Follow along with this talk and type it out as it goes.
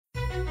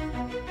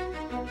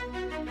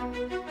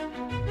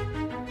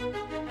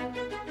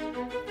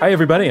Hi,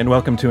 everybody, and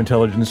welcome to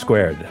Intelligence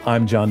Squared.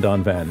 I'm John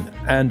Donvan,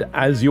 and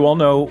as you all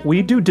know,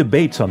 we do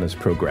debates on this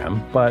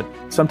program, but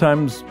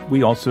sometimes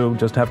we also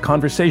just have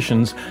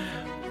conversations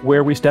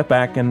where we step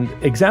back and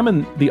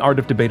examine the art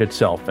of debate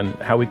itself and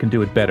how we can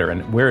do it better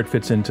and where it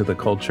fits into the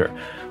culture.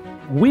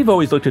 We've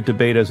always looked at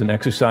debate as an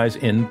exercise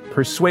in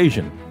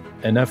persuasion,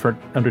 an effort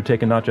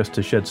undertaken not just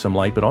to shed some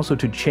light, but also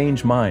to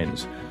change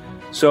minds.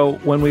 So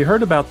when we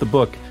heard about the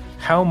book,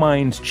 How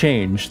Minds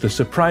Change, The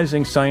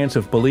Surprising Science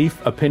of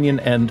Belief,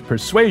 Opinion, and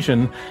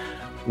Persuasion,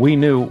 we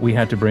knew we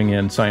had to bring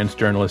in science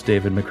journalist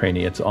David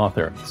McRaney, its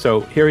author.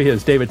 So here he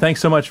is. David,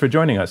 thanks so much for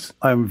joining us.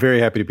 I'm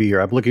very happy to be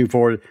here. I'm looking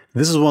forward.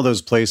 This is one of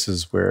those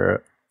places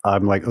where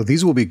I'm like, oh,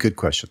 these will be good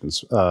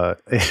questions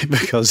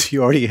because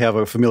you already have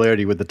a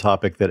familiarity with the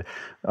topic that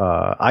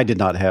I did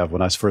not have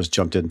when I first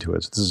jumped into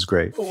it. So this is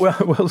great.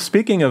 Well,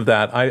 speaking of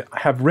that, I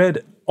have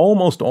read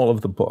almost all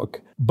of the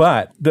book,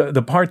 but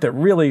the part that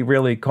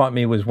really caught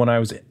me was when I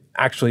was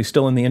actually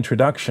still in the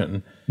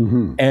introduction,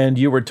 and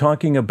you were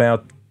talking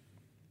about,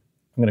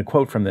 I'm going to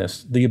quote from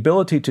this, the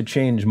ability to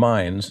change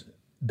minds, ...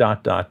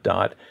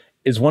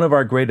 is one of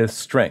our greatest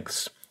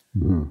strengths.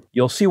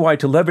 You'll see why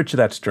to leverage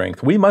that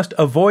strength, we must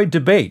avoid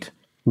debate, ...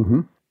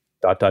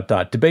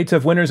 Debates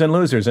have winners and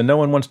losers, and no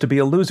one wants to be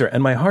a loser.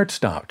 And my heart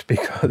stopped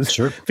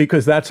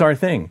because that's our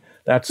thing.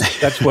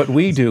 That's what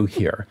we do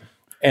here.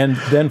 And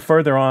then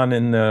further on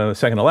in the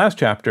second to last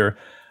chapter,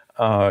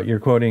 you're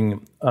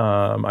quoting,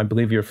 I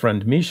believe, your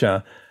friend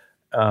Misha,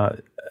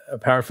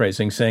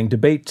 paraphrasing, saying,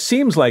 debate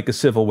seems like a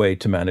civil way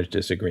to manage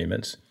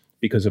disagreements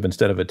because of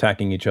instead of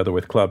attacking each other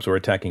with clubs or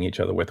attacking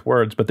each other with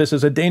words. But this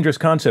is a dangerous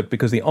concept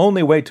because the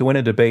only way to win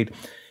a debate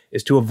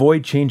is to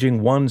avoid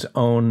changing one's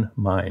own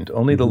mind.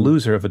 Only the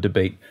loser of a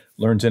debate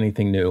learns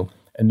anything new,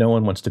 and no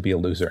one wants to be a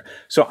loser.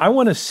 So I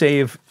want to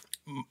save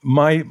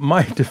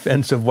my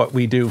defense of what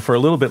we do for a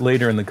little bit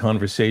later in the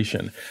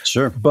conversation.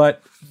 Sure.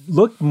 But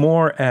look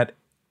more at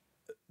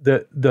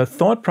the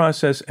thought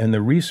process and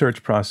the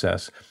research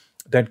process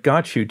that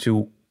got you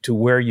to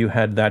where you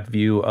had that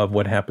view of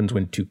what happens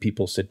when two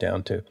people sit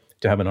down to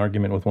have an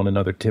argument with one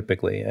another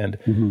typically,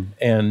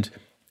 and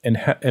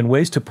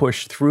ways to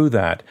push through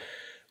that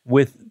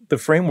with the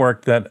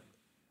framework that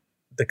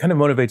kind of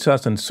motivates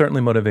us and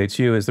certainly motivates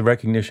you is the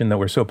recognition that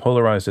we're so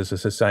polarized as a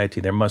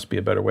society. There must be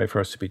a better way for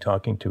us to be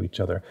talking to each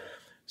other.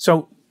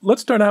 So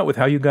let's start out with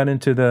how you got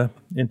into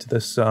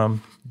this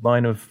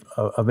line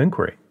of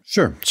inquiry.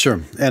 Sure.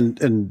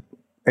 And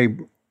a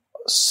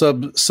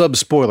sub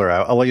spoiler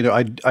out. I'll let you know.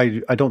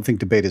 I don't think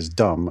debate is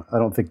dumb. I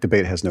don't think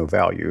debate has no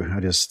value.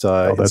 I just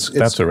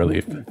that's a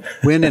relief.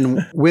 when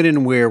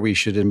and where we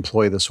should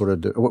employ the sort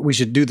of we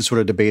should do the sort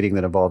of debating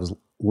that involves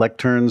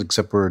lecterns,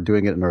 except we're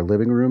doing it in our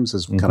living rooms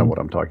is kind of what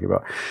I'm talking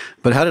about.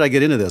 But how did I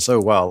get into this? Oh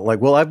wow!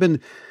 I've been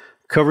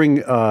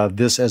covering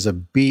this as a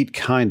beat,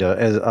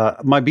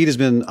 my beat has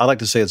been. I like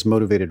to say it's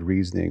motivated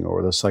reasoning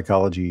or the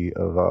psychology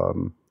of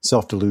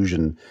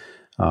self-delusion.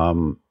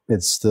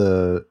 It's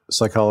the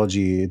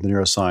psychology, the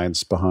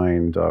neuroscience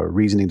behind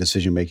reasoning,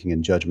 decision-making,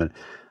 and judgment.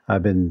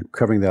 I've been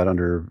covering that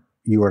under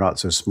You Are Not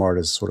So Smart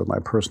as sort of my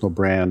personal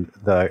brand.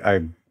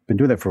 I've been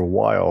doing that for a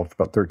while, for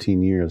about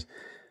 13 years.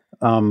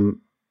 I've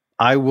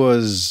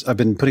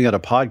been putting out a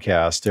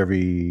podcast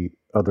every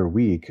other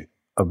week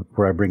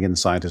where I bring in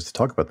scientists to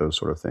talk about those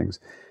sort of things.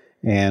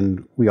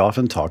 And we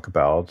often talk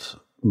about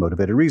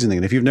motivated reasoning.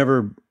 And if you've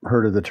never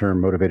heard of the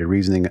term motivated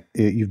reasoning,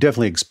 you've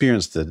definitely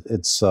experienced it.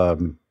 It's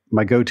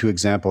my go-to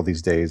example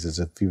these days is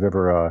if you've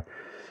ever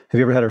have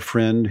you ever had a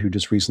friend who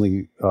just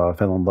recently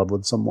fell in love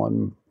with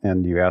someone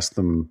and you ask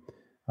them,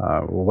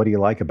 well, what do you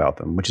like about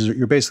them? Which is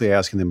you're basically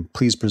asking them,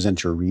 please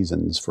present your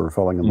reasons for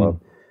falling in love.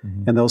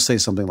 And they'll say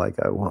something like,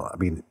 well, I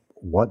mean,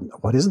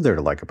 what isn't there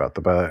to like about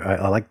them?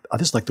 I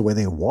just like the way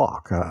they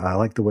walk. I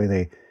like the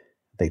way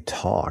they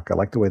talk. I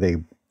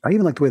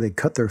even like the way they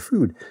cut their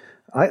food.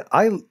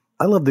 I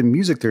love the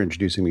music they're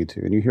introducing me to.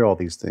 And you hear all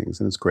these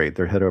things and it's great.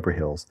 They're head over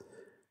heels.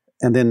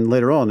 And then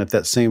later on, if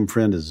that same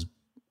friend is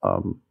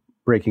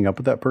breaking up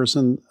with that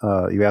person,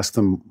 you ask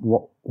them,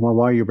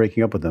 why are you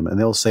breaking up with them? And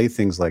they'll say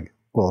things like,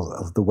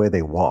 well, the way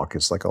they walk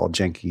is like all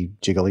janky,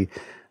 jiggly.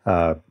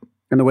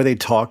 And the way they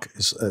talk,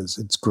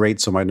 it's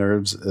great. So my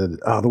nerves,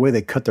 the way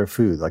they cut their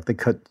food, like they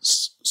cut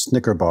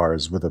Snicker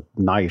bars with a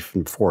knife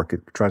and fork,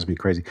 it drives me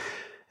crazy.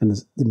 And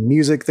the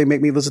music they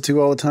make me listen to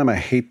all the time, I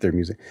hate their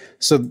music.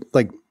 So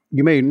like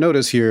you may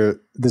notice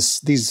here,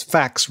 these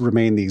facts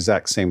remain the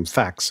exact same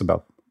facts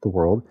about the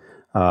world.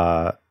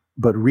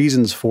 But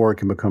reasons for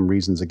can become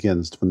reasons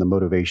against when the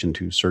motivation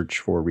to search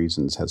for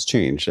reasons has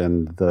changed.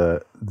 And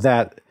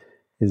that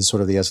is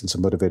sort of the essence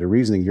of motivated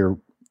reasoning. You're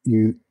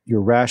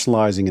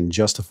rationalizing and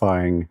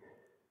justifying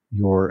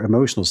your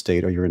emotional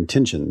state or your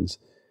intentions,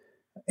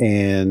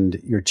 and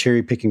you're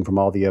cherry picking from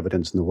all the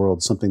evidence in the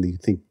world, something that you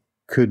think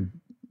could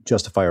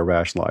justify or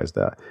rationalize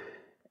that.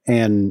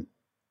 And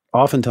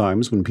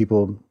oftentimes when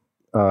people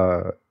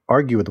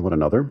argue with one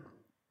another,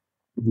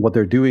 what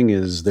they're doing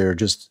is they're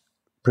just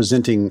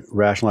presenting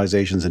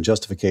rationalizations and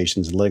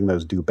justifications and letting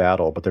those do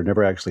battle, but they're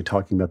never actually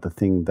talking about the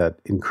thing that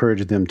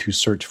encouraged them to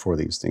search for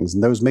these things.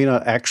 And those may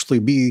not actually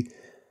be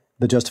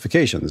the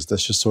justifications.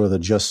 That's just sort of the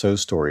just so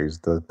stories,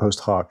 the post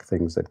hoc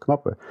things they've come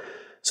up with.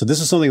 So this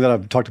is something that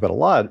I've talked about a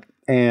lot.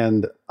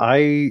 And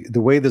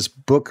the way this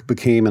book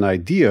became an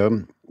idea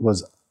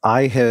was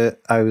I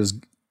was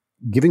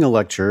giving a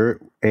lecture,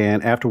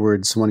 and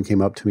afterwards someone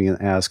came up to me and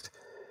asked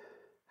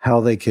how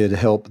they could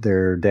help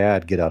their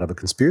dad get out of a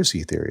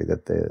conspiracy theory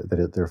that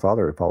their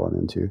father had fallen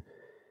into.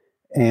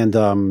 And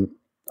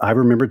I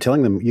remember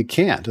telling them, you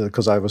can't,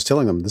 because I was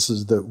telling them,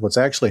 what's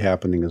actually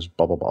happening is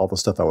blah, blah, blah, all the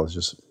stuff I was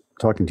just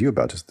talking to you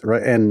about.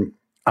 Right? And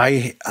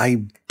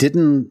I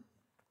didn't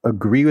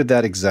agree with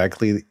that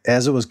exactly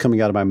as it was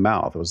coming out of my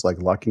mouth. It was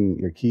like locking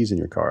your keys in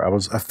your car.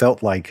 I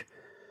felt like,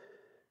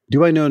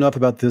 do I know enough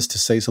about this to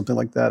say something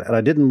like that? And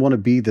I didn't want to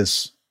be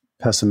this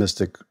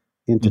pessimistic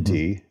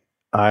entity.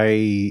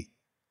 Mm-hmm.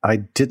 I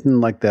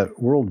didn't like that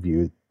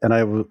worldview. And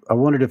I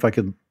wondered if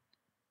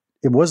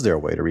was there a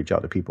way to reach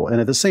out to people?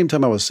 And at the same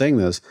time I was saying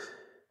this,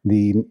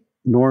 the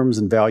norms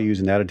and values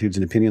and attitudes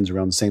and opinions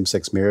around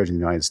same-sex marriage in the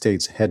United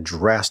States had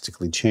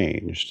drastically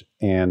changed.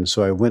 And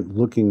so I went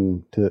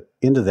looking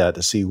into that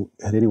to see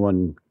had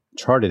anyone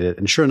charted it.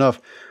 And sure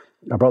enough,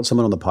 I brought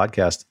someone on the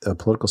podcast, a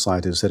political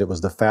scientist, who said it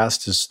was the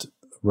fastest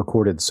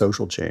recorded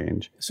social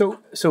change. So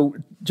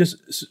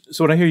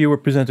what I hear you were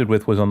presented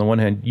with was, on the one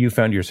hand, you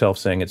found yourself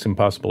saying it's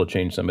impossible to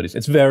change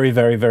it's very,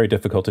 very, very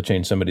difficult to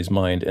change somebody's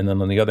mind. And then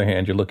on the other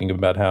hand, you're looking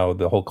about how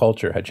the whole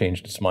culture had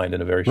changed its mind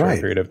in a very short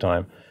period of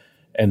time.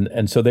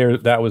 And so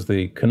that was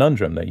the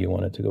conundrum that you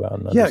wanted to go out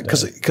and understand.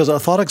 Yeah, because a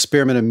thought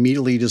experiment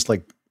immediately just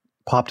like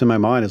popped in my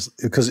mind,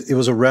 because it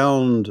was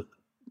around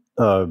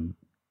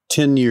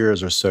 10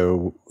 years or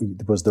so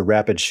was the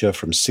rapid shift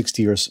from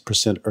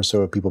 60% or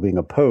so of people being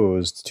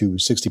opposed to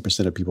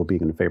 60% of people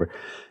being in favor.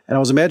 And I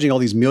was imagining all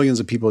these millions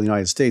of people in the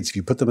United States, if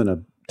you put them in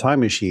a time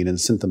machine and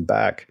sent them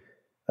back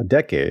a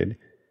decade,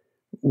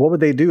 what would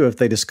they do if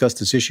they discussed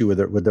this issue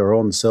with their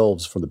own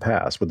selves from the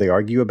past? Would they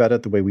argue about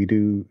it the way we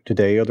do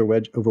today over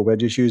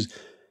wedge issues?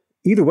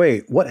 Either way,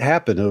 what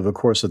happened over the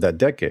course of that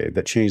decade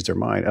that changed their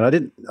mind? And I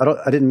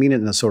didn't mean it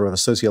in a sort of a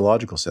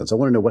sociological sense. I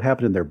want to know what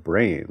happened in their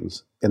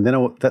brains. And then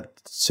that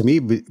to me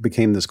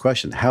became this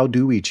question: how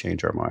do we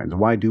change our minds?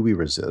 Why do we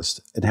resist?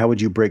 And how would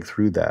you break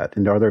through that?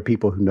 And are there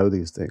people who know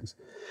these things?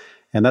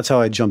 And that's how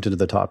I jumped into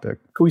the topic.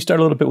 Could we start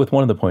a little bit with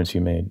one of the points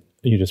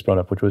you just brought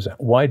up, which was,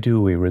 why do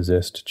we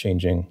resist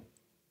changing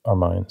our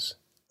minds?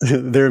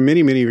 There are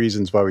many, many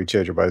reasons why we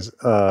change our minds.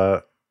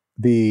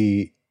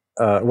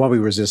 Why we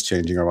resist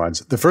changing our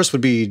minds. The first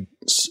would be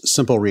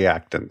simple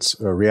reactance.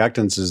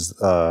 Reactance is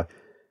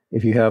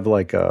if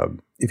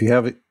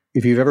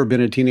you've ever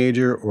been a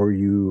teenager, or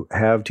you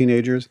have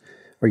teenagers,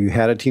 or you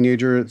had a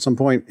teenager at some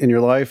point in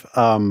your life,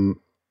 and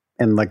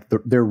like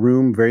their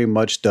room very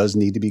much does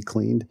need to be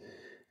cleaned,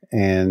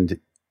 and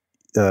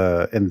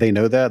they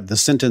know that. The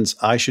sentence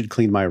 "I should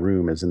clean my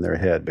room" is in their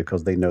head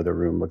because they know their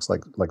room looks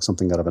like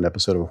something out of an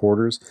episode of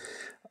Hoarders.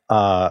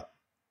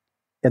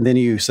 And then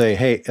you say,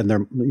 "Hey," and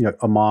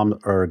a mom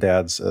or a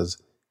dad says,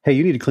 "Hey,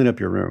 you need to clean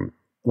up your room."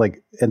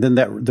 And then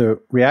the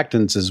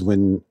reactance is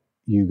when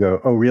you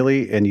go, "Oh,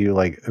 really?" And you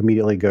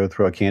immediately go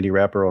throw a candy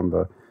wrapper on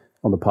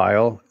the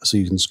pile so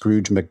you can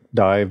Scrooge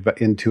McDive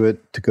into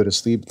it to go to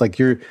sleep.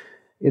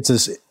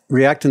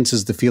 Reactance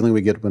is the feeling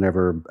we get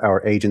whenever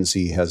our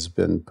agency has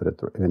been put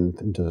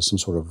into some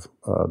sort of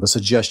the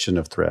suggestion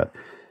of threat.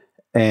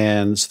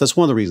 And so that's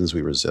one of the reasons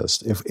we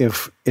resist.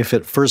 If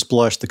at first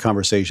blush the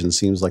conversation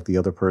seems like the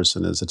other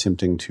person is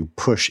attempting to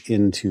push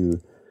into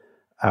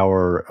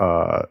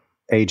our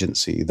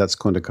agency, that's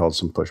going to cause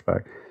some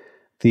pushback.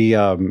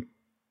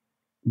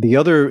 The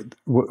other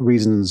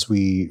reasons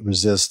we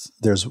resist,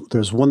 there's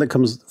one that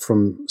comes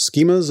from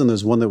schemas, and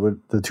there's one that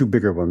the two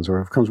bigger ones,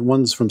 or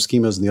one's from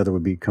schemas, and the other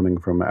would be coming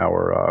from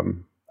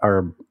our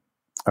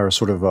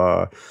sort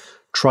of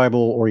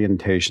tribal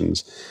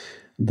orientations.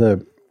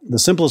 The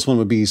simplest one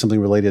would be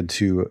something related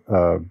to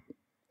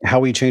how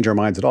we change our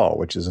minds at all,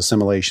 which is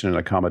assimilation and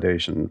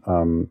accommodation.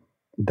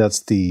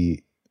 That's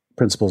the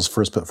principles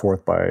first put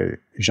forth by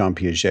Jean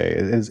Piaget.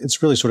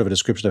 It's really sort of a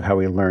description of how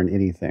we learn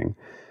anything.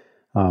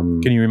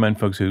 Can you remind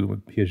folks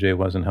who Piaget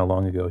was and how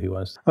long ago he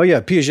was? Oh yeah,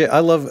 Piaget.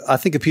 I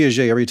think of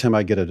Piaget every time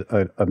I get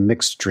a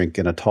mixed drink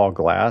in a tall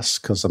glass,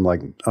 because I'm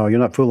like, oh, you're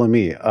not fooling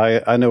me.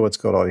 I know what's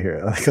going on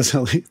here. Because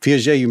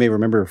Piaget, you may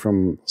remember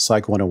from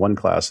Psych 101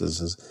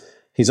 classes,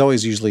 he's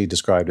always usually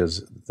described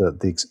as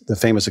the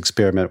famous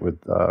experiment with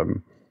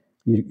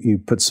you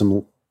put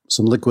some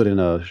liquid in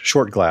a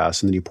short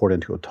glass and then you pour it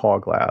into a tall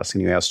glass,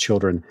 and you ask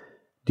children,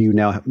 do you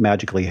now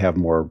magically have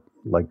more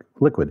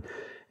liquid?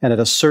 And at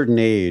a certain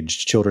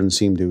age, children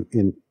seem to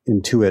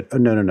intuit, oh,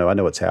 no, I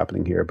know what's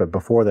happening here. But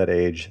before that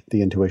age,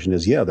 the intuition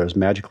is, yeah, there's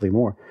magically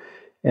more.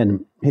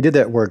 And he did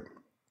that work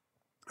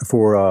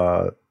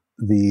for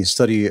the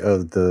study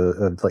of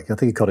I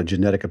think he called it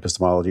genetic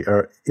epistemology.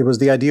 Or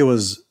the idea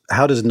was,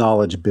 how does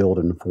knowledge build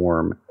and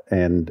form?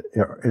 And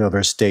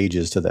there's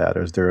stages to that,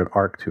 or is there an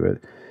arc to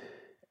it?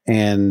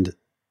 And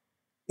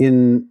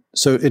in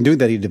doing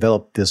that, he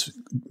developed this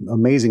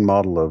amazing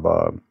model of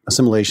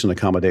assimilation and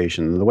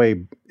accommodation. The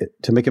way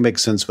to make it make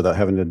sense without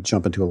having to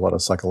jump into a lot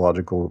of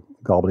psychological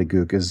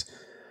gobbledygook is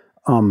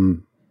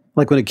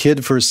Like when a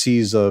kid first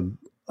sees a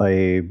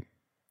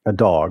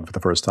dog for the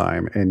first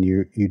time, and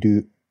you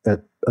do,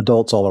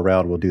 adults all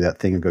around will do that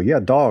thing and go, yeah,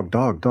 dog,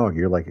 dog, dog.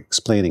 You're like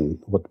explaining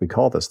what we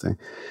call this thing.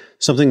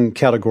 Something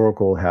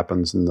categorical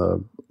happens in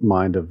the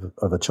mind of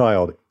a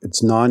child.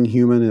 It's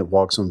non-human. It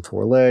walks on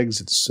four legs.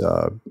 It's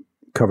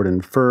covered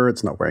in fur.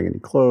 It's not wearing any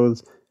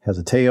clothes. Has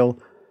a tail.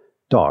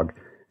 Dog.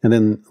 And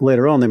then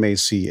later on, they may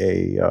see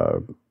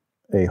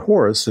a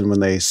horse, and when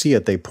they see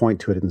it, they point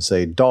to it and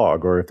say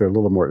dog, or if they're a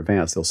little more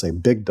advanced, they'll say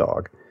big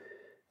dog.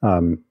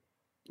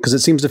 Because it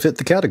seems to fit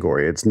the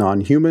category. It's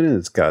non-human, and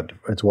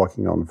it's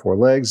walking on four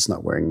legs. It's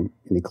not wearing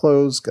any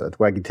clothes. Got a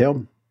waggy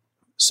tail.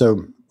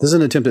 So this is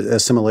an attempt at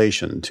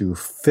assimilation to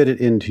fit it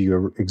into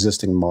your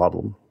existing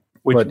model,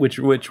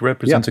 which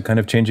represents a kind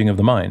of changing of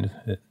the mind.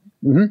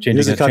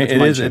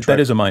 That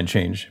is a mind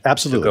change.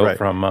 Absolutely, to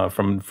go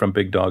from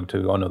big dog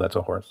to, oh no, that's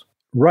a horse.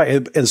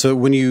 Right, and so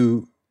when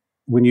you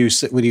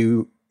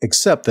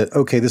accept that,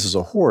 okay, this is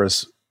a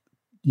horse,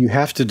 you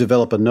have to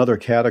develop another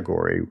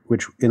category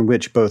in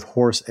which both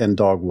horse and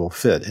dog will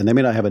fit. And they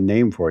may not have a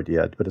name for it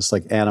yet, but it's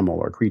like animal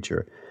or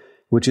creature,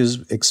 which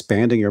is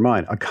expanding your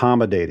mind,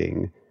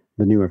 accommodating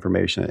the new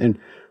information. And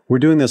we're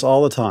doing this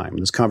all the time.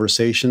 This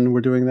conversation,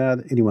 we're doing that.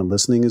 Anyone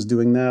listening is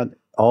doing that.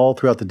 All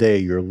throughout the day,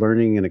 you're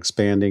learning and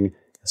expanding.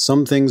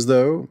 Some things,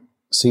 though,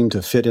 seem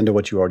to fit into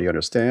what you already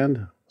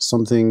understand.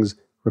 Some things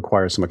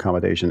require some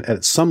accommodation.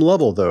 At some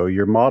level, though,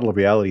 your model of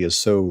reality is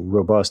so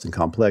robust and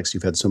complex.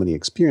 You've had so many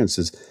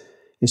experiences.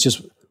 It's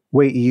just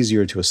way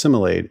easier to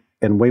assimilate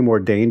and way more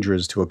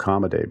dangerous to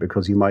accommodate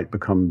because you might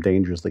become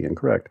dangerously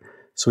incorrect.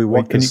 So we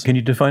walk. Can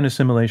you define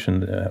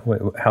assimilation?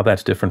 How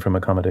that's different from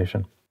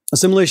accommodation?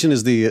 Assimilation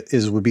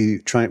would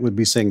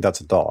be saying that's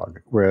a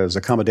dog, whereas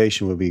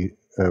accommodation would be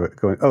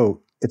going,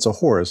 oh, it's a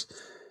horse,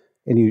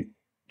 and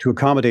to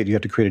accommodate you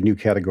have to create a new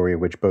category in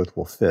which both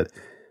will fit.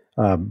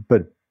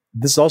 But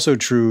this is also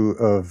true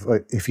of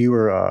if you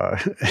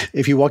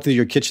walked into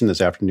your kitchen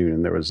this afternoon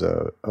and there was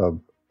a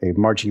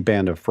marching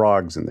band of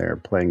frogs in there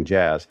playing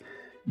jazz,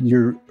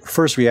 your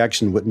first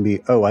reaction wouldn't be,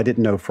 oh, I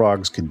didn't know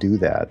frogs could do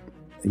that.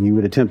 You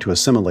would attempt to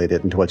assimilate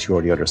it into what you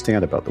already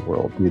understand about the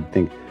world. You'd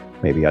think,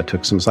 maybe I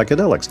took some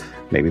psychedelics.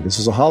 Maybe this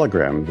is a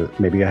hologram.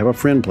 Maybe I have a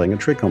friend playing a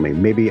trick on me.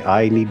 Maybe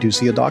I need to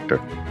see a doctor.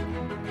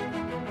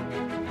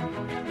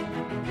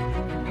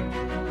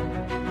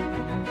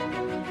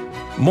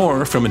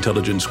 More from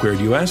Intelligence Squared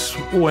US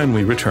when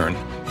we return.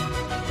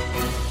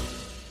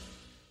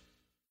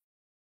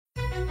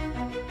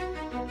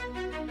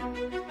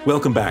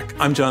 Welcome back.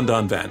 I'm John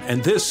Donvan,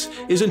 and this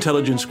is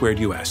Intelligence Squared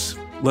US.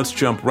 Let's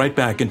jump right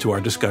back into our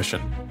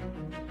discussion.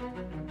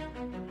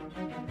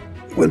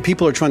 When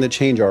people are trying to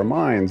change our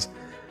minds,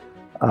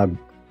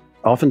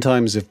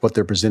 oftentimes if what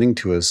they're presenting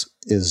to us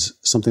is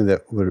something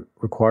that would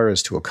require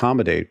us to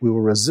accommodate, we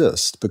will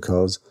resist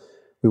because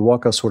we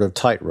walk a sort of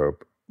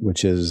tightrope,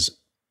 which is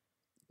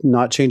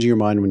not changing your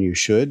mind when you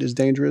should is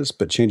dangerous,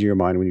 but changing your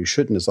mind when you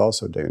shouldn't is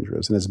also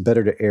dangerous. And it's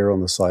better to err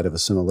on the side of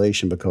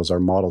assimilation because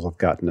our models have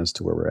gotten us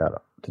to where we're at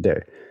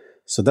today.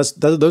 So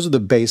those are the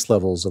base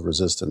levels of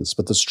resistance.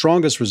 But the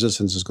strongest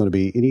resistance is going to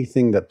be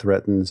anything that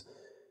threatens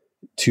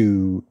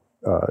to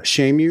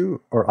shame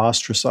you or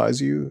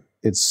ostracize you.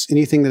 It's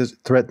anything that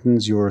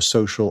threatens your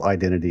social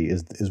identity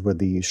is where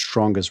the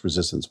strongest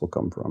resistance will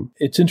come from.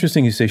 It's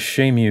interesting you say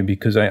shame you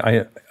because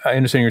I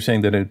understand you're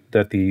saying that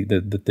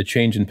the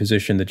change in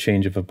position, the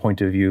change of a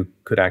point of view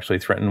could actually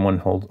threaten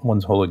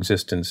one's whole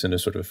existence in a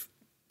sort of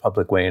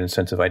public way and a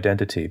sense of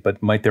identity.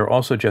 But might there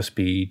also just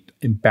be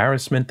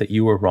embarrassment that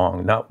you were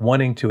wrong, not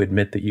wanting to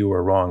admit that you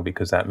were wrong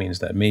because that means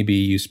that maybe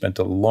you spent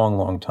a long,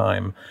 long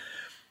time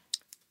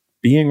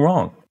being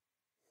wrong?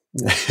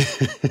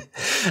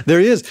 There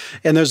is,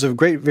 and there's a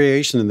great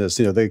variation in this.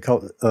 They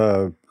call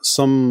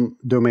some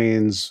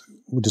domains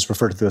just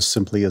refer to this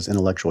simply as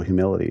intellectual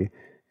humility,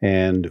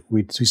 and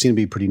we seem to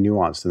be pretty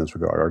nuanced in this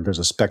regard. Or there's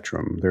a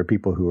spectrum. There are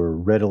people who are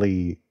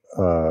readily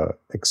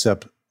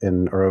accept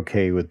and are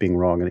okay with being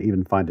wrong, and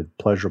even find it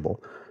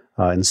pleasurable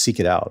and seek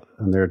it out.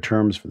 And there are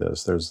terms for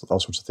this. There's all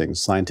sorts of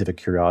things. Scientific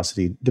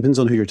curiosity depends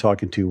on who you're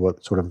talking to,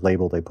 what sort of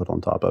label they put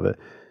on top of it.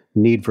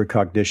 Need for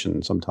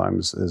cognition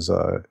sometimes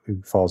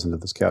falls into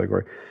this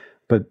category,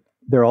 but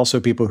there are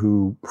also people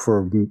who,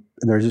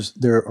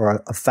 there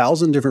are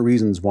 1,000 different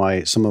reasons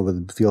why someone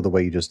would feel the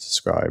way you just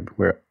described,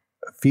 where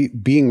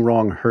being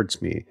wrong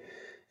hurts me.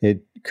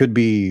 It could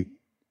be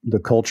the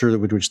culture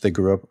with which they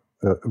grew up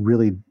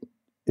really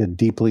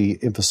deeply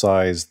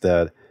emphasized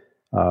that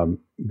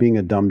being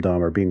a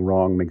dum-dum or being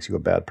wrong makes you a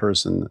bad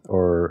person,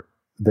 or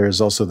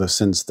there's also the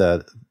sense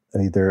that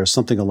there is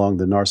something along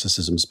the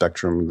narcissism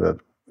spectrum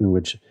in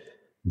which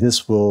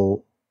this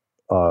will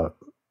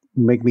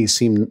make me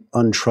seem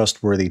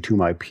untrustworthy to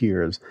my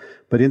peers.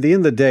 But in the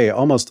end of the day,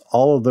 almost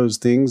all of those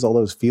things, all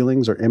those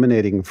feelings are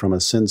emanating from a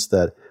sense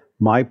that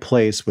my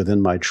place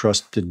within my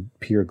trusted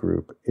peer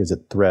group is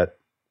at threat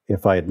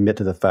if I admit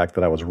to the fact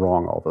that I was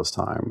wrong all this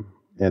time.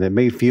 And it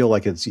may feel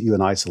like it's you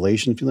in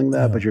isolation feeling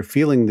that, but you're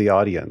feeling the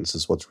audience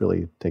is what's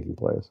really taking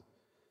place.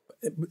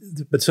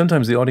 But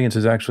sometimes the audience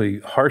is actually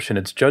harsh in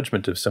its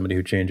judgment of somebody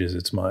who changes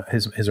his or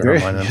her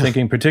mind. I'm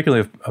thinking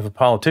particularly of a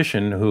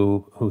politician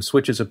who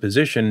switches a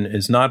position,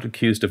 is not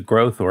accused of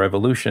growth or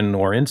evolution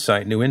or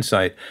new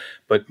insight,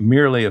 but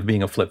merely of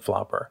being a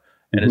flip-flopper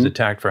and is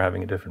attacked for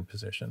having a different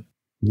position.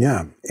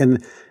 Yeah.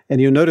 And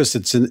you'll notice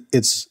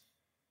this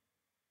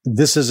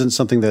isn't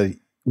something that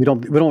we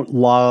don't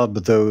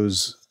lob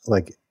those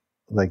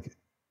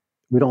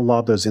we don't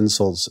lob those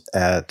insults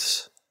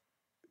at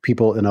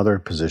people in other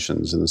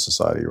positions in the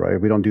society, right?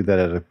 We don't do that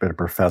at a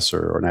professor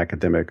or an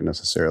academic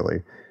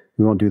necessarily.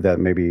 We won't do that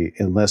maybe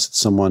unless it's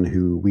someone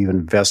who we've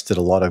invested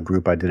a lot of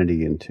group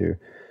identity into,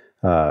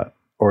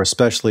 or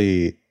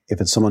especially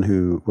if it's someone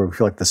where we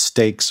feel like the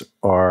stakes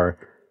are,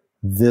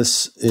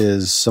 this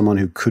is someone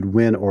who could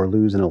win or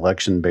lose an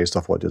election based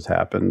off what just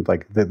happened.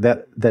 Like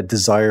that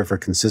desire for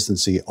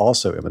consistency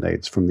also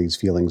emanates from these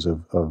feelings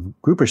of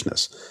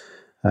groupishness.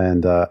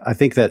 And I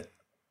think that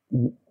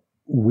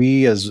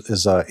we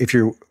if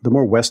you're, the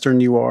more Western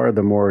you are,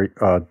 the more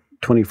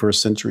 21st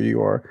century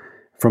you are.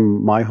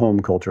 From my home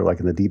culture, like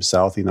in the deep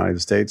South of the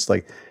United States,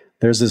 like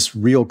there's this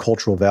real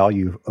cultural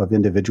value of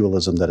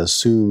individualism that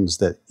assumes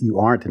that you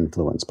aren't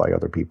influenced by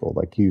other people.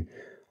 Like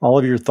all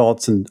of your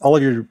thoughts and all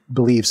of your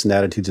beliefs and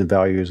attitudes and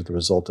values are the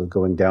result of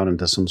going down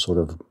into some sort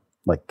of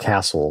like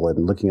castle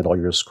and looking at all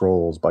your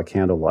scrolls by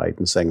candlelight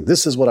and saying,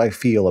 this is what I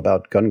feel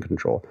about gun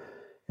control.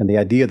 And the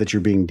idea that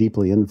you're being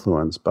deeply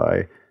influenced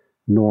by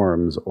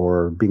norms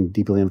or being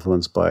deeply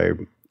influenced by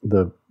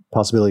the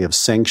possibility of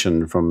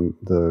sanction from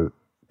the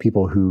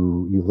people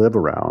who you live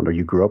around or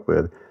you grew up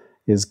with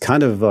is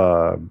kind of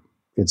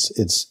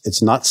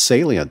it's not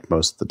salient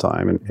most of the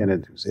time,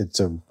 and it's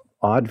a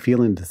odd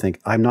feeling to think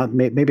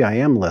maybe I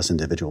am less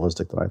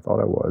individualistic than I thought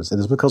I was, and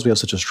it's because we have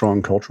such a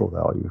strong cultural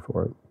value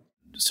for it.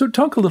 So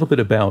talk a little bit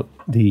about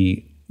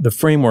the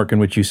framework in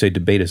which you say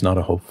debate is not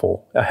a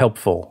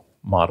helpful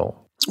model.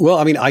 Well,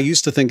 I mean, I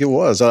used to think it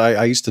was.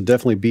 I used to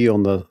definitely be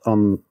in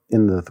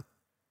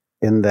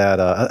that.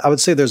 I would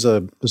say there's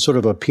a sort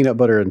of a peanut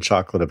butter and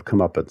chocolate of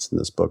comeuppance in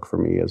this book for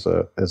me as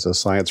a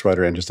science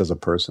writer and just as a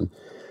person.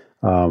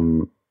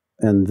 And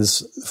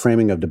this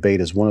framing of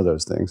debate is one of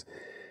those things.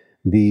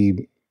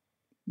 The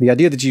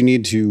idea that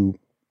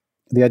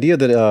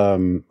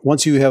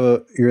once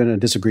you're in a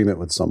disagreement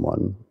with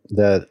someone,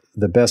 that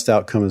the best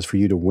outcome is for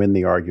you to win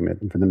the argument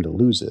and for them to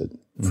lose it,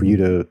 for you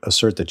to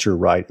assert that you're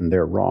right and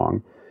they're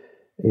wrong,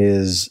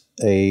 is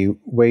a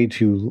way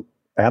to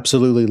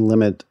absolutely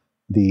limit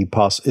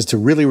is to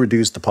really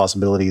reduce the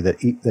possibility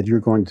that you're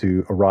going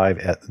to arrive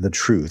at the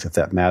truth, if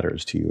that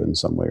matters to you in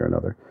some way or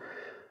another.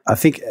 I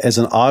think as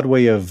an odd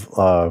way of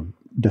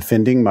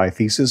defending my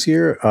thesis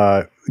here,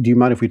 do you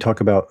mind if we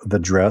talk about the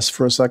dress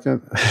for a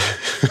second?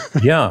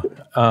 Yeah.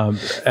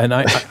 And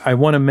I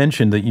want to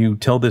mention that you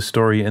tell this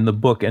story in the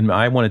book, and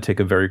I want to take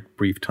a very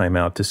brief time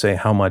out to say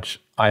how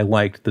much I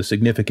liked the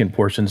significant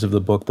portions of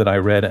the book that I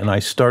read. And I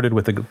started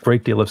with a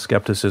great deal of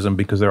skepticism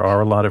because there are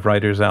a lot of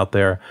writers out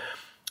there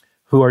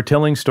who are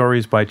telling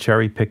stories by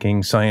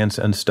cherry-picking science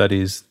and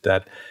studies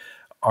that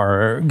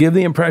give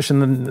the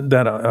impression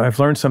that I've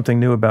learned something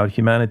new about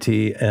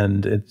humanity,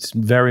 and it's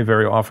very,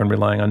 very often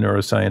relying on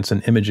neuroscience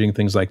and imaging,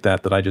 things like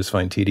that I just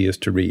find tedious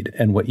to read.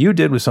 And what you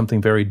did was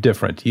something very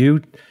different.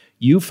 You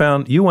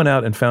went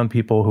out and found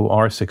people who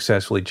are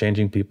successfully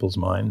changing people's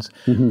minds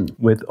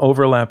with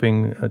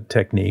overlapping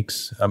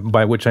techniques,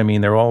 by which I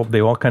mean they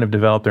all kind of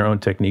developed their own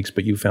techniques,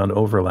 but you found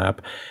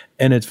overlap.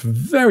 And it's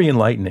very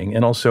enlightening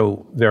and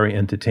also very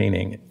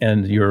entertaining.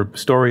 And your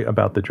story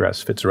about the dress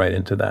fits right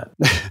into that.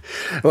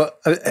 Well,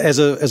 as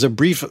a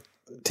brief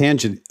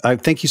tangent, I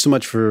thank you so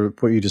much for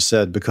what you just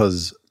said,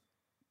 because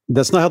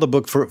that's not how the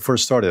book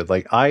first started.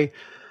 Like I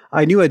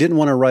knew I didn't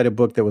want to write a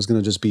book that was going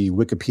to just be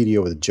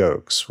Wikipedia with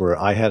jokes, where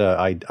I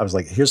was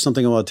like, here's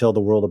something I want to tell the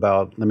world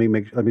about. Let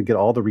me get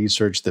all the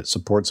research that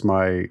supports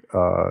my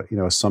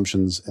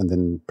assumptions and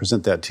then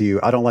present that to you.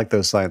 I don't like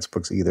those science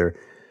books either.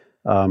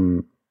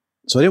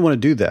 So I didn't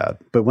want to do that.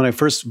 But when I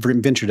first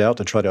ventured out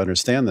to try to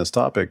understand this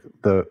topic,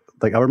 I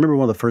remember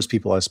one of the first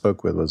people I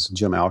spoke with was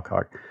Jim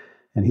Alcock,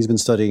 and he's been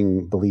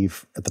studying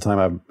belief at the time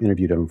I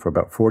interviewed him for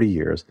about 40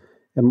 years.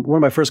 And one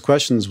of my first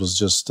questions was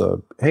just,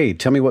 hey,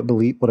 tell me what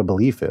a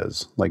belief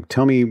is. Like,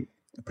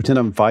 pretend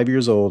I'm 5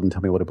 years old and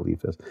tell me what a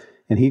belief is.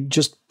 And he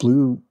just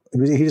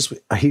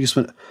he just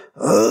went,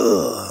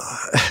 ugh.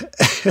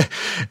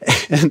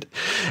 and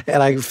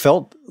I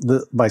felt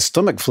my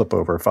stomach flip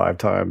over 5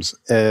 times.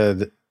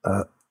 And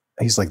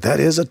he's like, that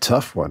is a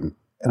tough one.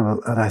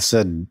 And I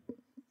said,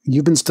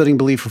 you've been studying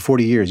belief for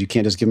 40 years. You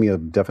can't just give me a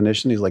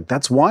definition. He's like,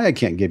 that's why I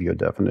can't give you a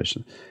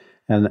definition.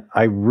 And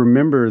I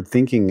remember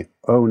thinking,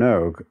 oh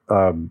no,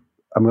 I'm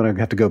going to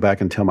have to go back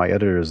and tell my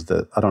editors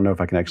that I don't know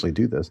if I can actually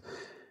do this.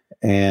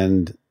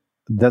 And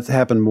that's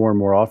happened more and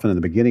more often in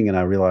the beginning. And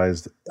I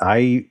realized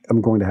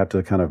I'm going to have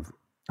to go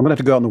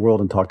out in the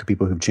world and talk to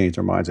people who've changed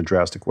their minds in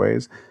drastic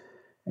ways,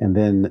 and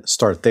then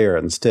start there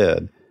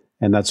instead.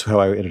 And that's how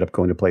I ended up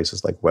going to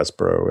places like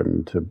Westboro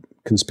and to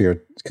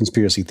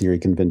conspiracy theory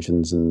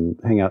conventions and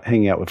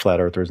hanging out with flat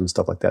earthers and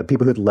stuff like that.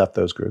 People who'd left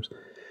those groups.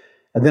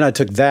 And then I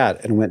took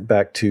that and went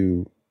back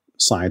to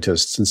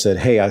scientists and said,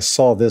 hey, I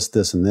saw this,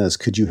 this, and this.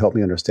 Could you help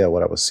me understand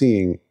what I was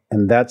seeing?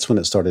 And that's when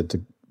it started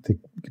to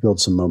build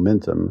some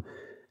momentum.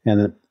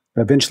 And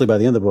eventually, by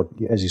the end of the book,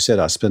 as you said,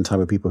 I spend time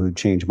with people who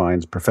change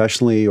minds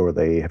professionally, or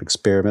they have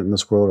experiment in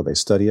this world, or they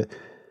study it.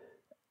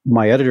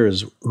 My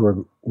editors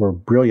were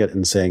brilliant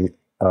in saying,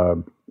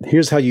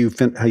 here's how you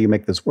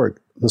make this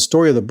work. The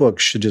story of the book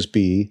should just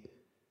be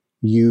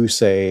you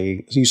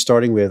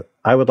starting with,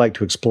 I would like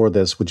to explore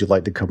this. Would you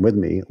like to come with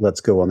me? Let's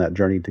go on that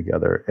journey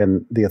together.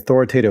 And the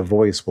authoritative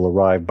voice will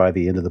arrive by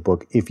the end of the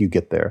book if you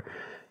get there.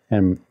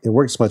 And it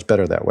works much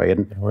better that way.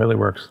 And it really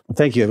works.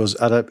 Thank you.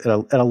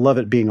 And I love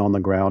it being on the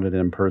ground and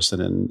in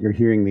person, and you're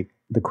hearing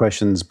the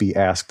questions be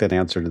asked and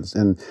answered.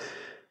 And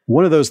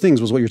one of those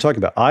things was what you're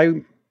talking about.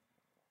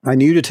 I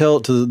knew to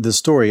tell to the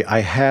story, I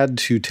had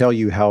to tell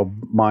you how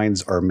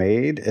minds are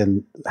made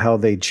and how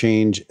they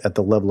change at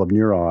the level of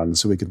neurons,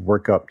 so we could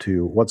work up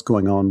to what's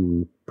going on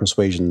when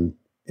persuasion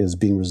is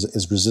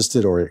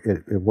resisted or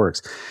it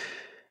works.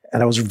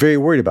 And I was very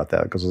worried about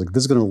that, because I was like,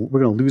 we're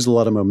going to lose a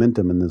lot of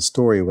momentum in this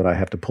story when I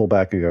have to pull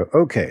back and go,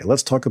 okay,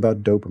 let's talk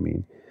about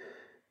dopamine.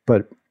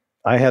 But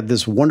I had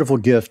this wonderful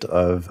gift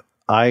of,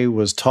 I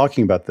was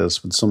talking about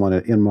this with someone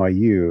at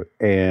NYU,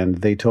 and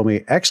they told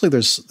me, actually,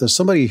 there's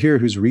somebody here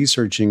who's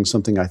researching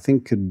something I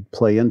think could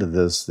play into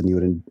this, and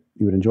you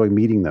would enjoy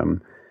meeting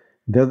them.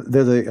 They're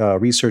the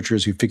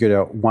researchers who figured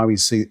out why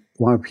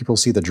people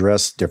see the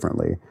dress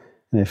differently.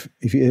 And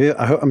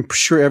I'm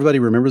sure everybody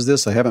remembers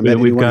this. I haven't met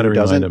anyone who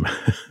doesn't.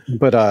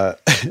 But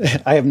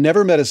I have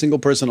never met a single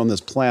person on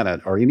this planet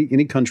or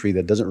any country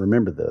that doesn't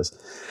remember this.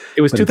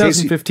 It was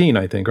 2015,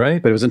 I think,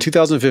 right? But it was in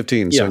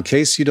 2015. Yeah. So in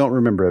case you don't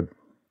remember it,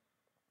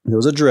 there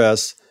was a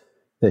dress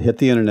that hit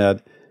the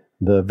internet.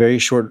 The very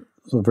short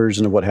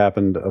version of what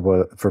happened,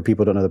 for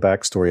people who don't know the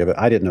backstory of it,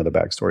 I didn't know the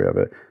backstory of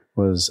it,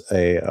 was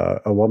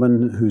a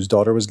woman whose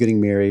daughter was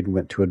getting married,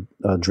 went to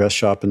a dress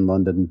shop in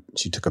London.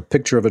 She took a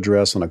picture of a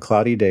dress on a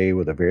cloudy day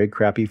with a very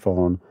crappy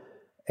phone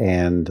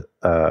and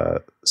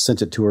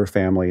sent it to her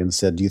family and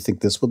said, do you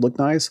think this would look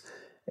nice?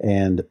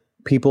 And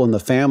people in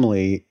the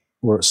family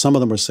some of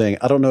them were saying,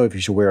 I don't know if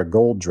you should wear a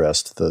gold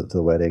dress to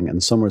the wedding.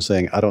 And some were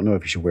saying, I don't know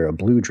if you should wear a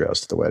blue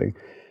dress to the wedding.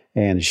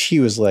 And she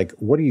was like,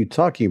 what are you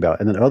talking about?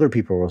 And then other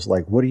people was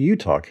like, what are you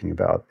talking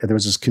about? And there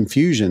was this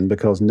confusion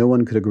because no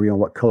one could agree on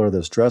what color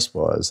this dress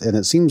was. And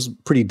it seems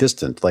pretty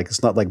distant. Like,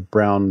 it's not like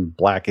brown,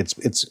 black.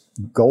 It's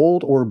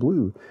gold or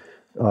blue,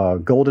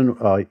 gold and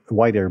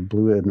white, or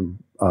blue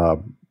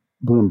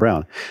and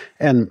brown.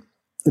 And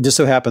it just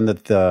so happened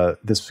that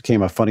this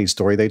became a funny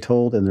story they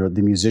told, and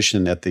the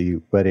musician at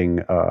the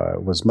wedding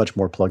was much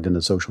more plugged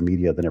into social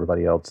media than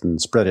everybody else and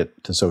spread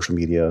it to social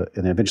media.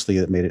 And eventually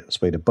it made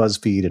its way to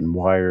BuzzFeed and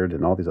Wired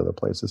and all these other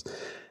places.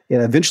 It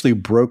eventually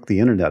broke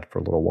the internet for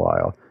a little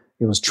while.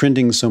 It was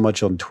trending so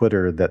much on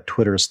Twitter that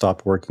Twitter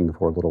stopped working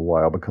for a little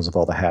while because of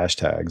all the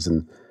hashtags.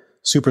 And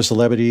super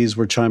celebrities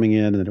were chiming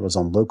in, and it was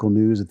on local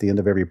news at the end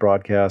of every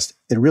broadcast.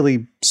 It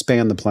really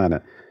spanned the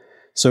planet.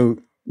 So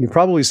you've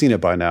probably seen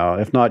it by now.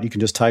 If not, you can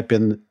just type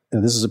in,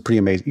 and this is pretty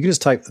amazing. You can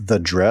just type the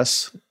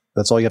dress.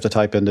 That's all you have to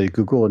type into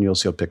Google, and you'll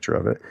see a picture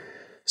of it.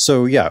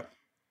 So yeah,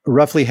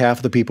 roughly half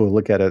of the people who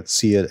look at it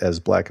see it as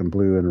black and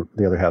blue, and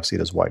the other half see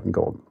it as white and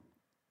gold.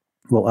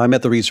 Well, I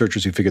met the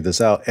researchers who figured this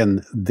out,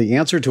 and the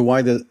answer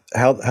to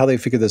how they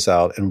figured this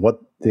out and what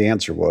the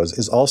answer was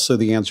is also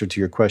the answer to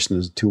your question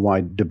as to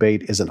why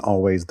debate isn't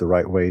always the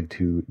right way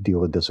to deal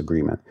with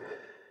disagreement,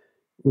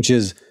 which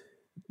is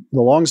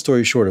the long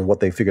story short of what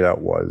they figured out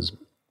was,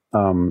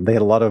 they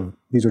had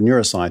these were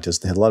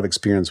neuroscientists, they had a lot of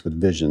experience with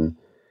vision,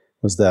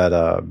 was that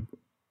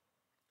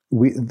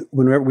we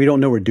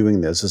don't know we're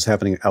doing this, it's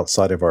happening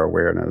outside of our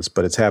awareness,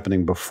 but it's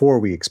happening before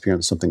we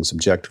experience something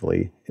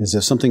subjectively, is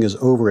if something is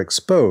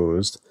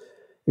overexposed,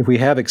 if we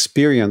have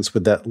experience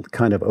with that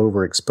kind of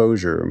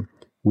overexposure,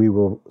 we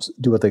will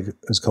do what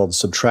is called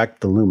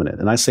subtract the luminant.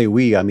 And I say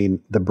we, I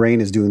mean the brain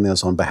is doing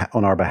this on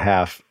our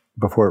behalf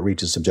before it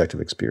reaches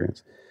subjective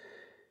experience.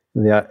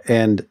 Yeah,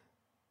 and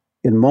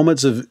in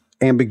moments of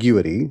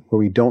ambiguity, where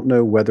we don't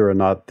know whether or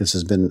not this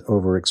has been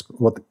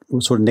what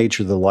sort of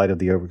nature of the light of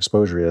the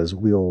overexposure is,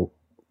 we'll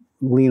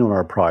lean on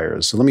our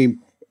priors. So let me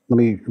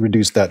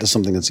reduce that to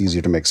something that's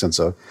easier to make sense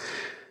of.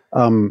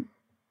 When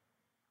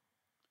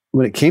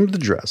it came to the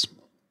dress,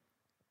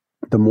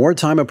 the more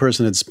time a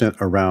person had spent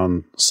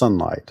around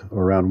sunlight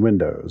or around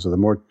windows,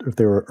 or if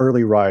they were an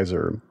early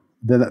riser,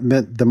 then that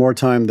meant the more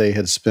time they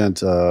had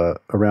spent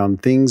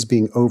around things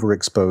being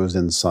overexposed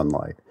in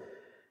sunlight.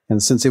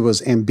 And since it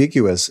was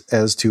ambiguous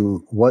as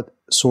to what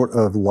sort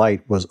of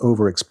light was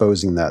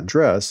overexposing that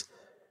dress,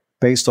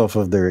 based off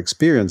of their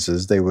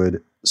experiences, they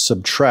would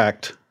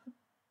subtract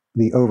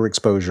the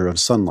overexposure of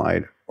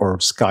sunlight or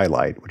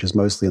skylight, which is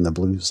mostly in the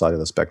blue side of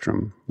the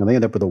spectrum. And they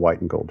end up with a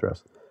white and gold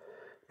dress.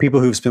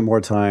 People who've spent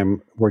more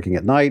time working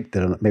at night,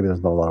 maybe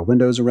there's not a lot of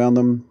windows around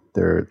them.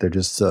 They're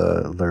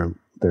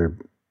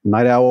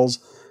night owls.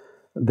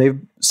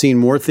 They've seen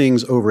more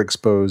things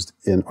overexposed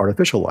in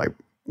artificial light,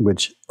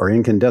 or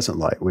incandescent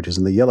light, which is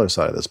in the yellow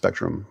side of the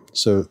spectrum.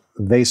 So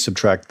they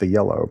subtract the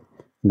yellow.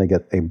 and they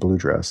get a blue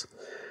dress.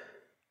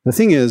 The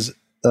thing is,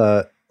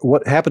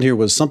 what happened here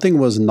was something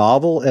was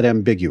novel and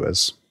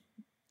ambiguous,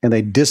 and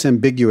they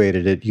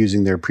disambiguated it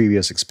using their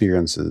previous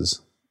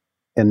experiences.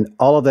 And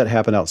all of that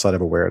happened outside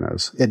of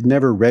awareness. It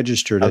never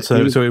registered. So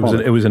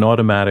it was an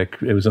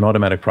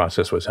automatic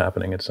process was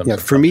happening at some. Yeah,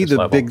 for me, the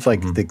level. big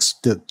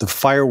the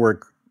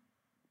firework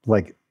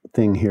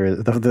thing here,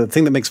 the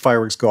thing that makes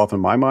fireworks go off in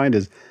my mind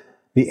is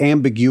the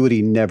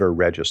ambiguity never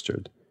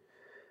registered,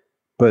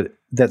 but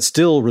that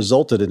still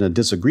resulted in a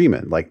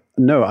disagreement. Like,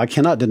 no, I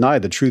cannot deny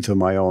the truth of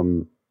my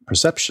own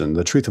perception,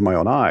 the truth of my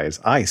own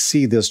eyes. I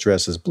see this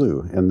dress as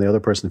blue, and the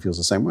other person feels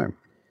the same way.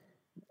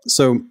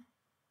 So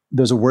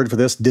there's a word for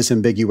this,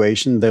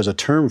 disambiguation. There's a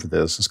term for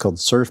this. It's called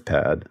surf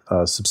pad.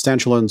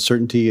 Substantial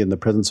uncertainty in the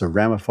presence of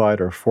ramified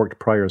or forked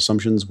prior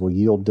assumptions will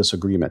yield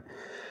disagreement.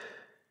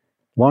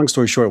 Long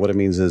story short, what it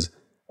means is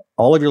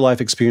all of your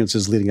life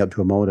experiences leading up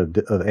to a moment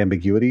of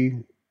ambiguity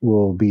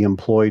will be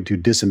employed to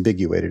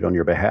disambiguate it on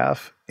your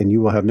behalf, and you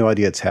will have no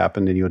idea it's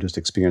happened, and you'll just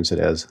experience it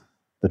as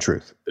the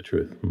truth. The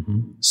truth.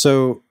 Mm-hmm.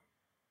 So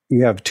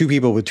you have two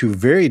people with two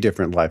very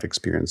different life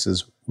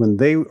experiences. When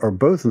they are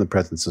both in the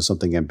presence of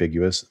something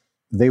ambiguous,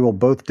 they will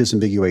both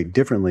disambiguate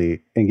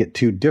differently and get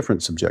two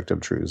different subjective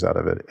truths out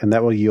of it. And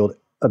that will yield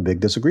a big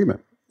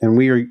disagreement. And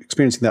we are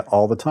experiencing that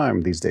all the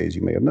time these days,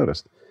 you may have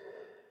noticed.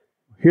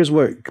 Here's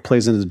what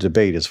plays into the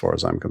debate as far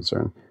as I'm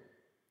concerned.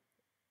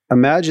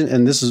 Imagine,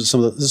 and this is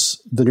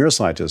the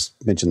neuroscientists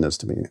mentioned this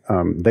to me.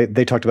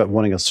 They talked about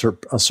wanting a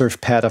surf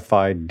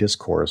padified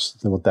discourse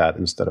with that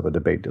instead of a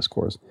debate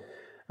discourse.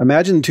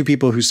 Imagine two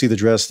people who see the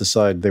dress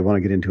decide they want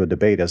to get into a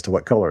debate as to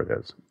what color it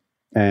is.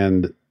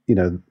 And,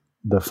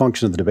 the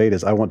function of the debate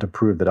is I want to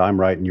prove that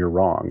I'm right and you're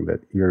wrong,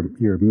 that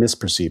you're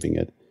misperceiving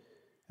it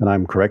and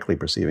I'm correctly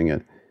perceiving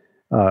it.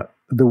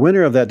 The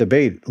winner of that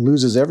debate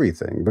loses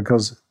everything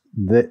because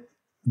they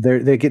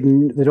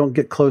don't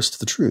get close to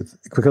the truth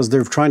because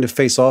they're trying to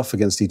face off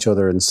against each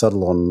other and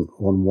settle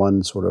on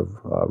one sort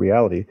of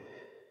reality.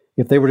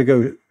 If they were to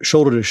go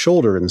shoulder to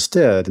shoulder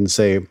instead and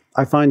say,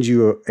 I find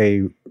you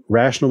a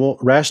rational,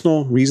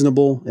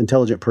 reasonable,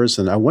 intelligent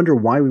person, I wonder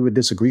why we would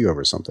disagree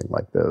over something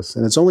like this.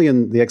 And it's only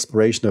in the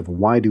exploration of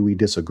why do we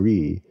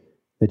disagree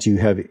that you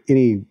have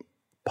any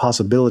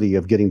possibility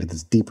of getting to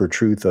this deeper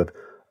truth of,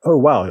 oh,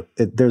 wow,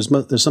 there's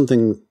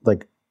something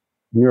like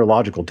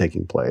neurological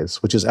taking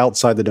place, which is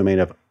outside the domain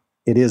of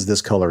it is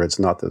this color, it's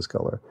not this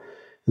color.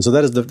 And so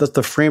that's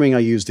the framing I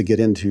use to get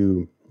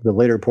into the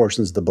later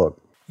portions of the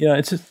book. Yeah,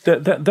 it's just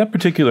that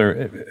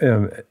particular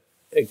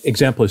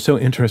example is so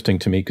interesting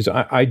to me because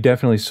I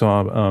definitely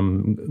saw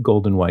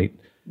gold and white,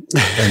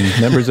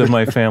 and members of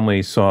my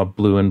family saw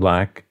blue and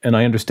black, and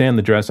I understand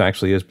the dress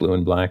actually is blue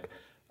and black.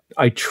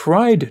 I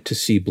tried to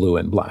see blue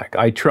and black.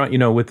 I try,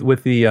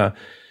 with the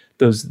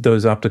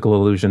those optical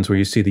illusions where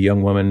you see the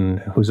young woman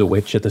who's a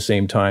witch at the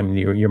same time,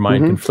 your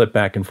mind can flip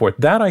back and forth.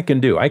 That I can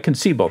do. I can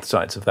see both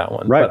sides of that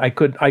one. Right.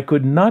 But I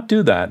could not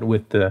do that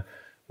with the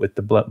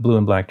blue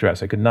and black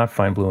dress. I could not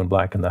find blue and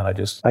black in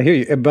that. I hear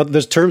you. But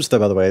there's terms to that,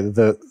 by the way.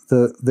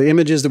 The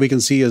images that we can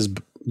see as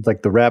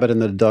like the rabbit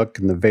and the duck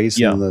and the vase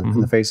and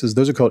the faces,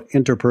 those are called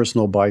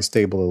interpersonal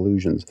bistable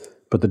illusions.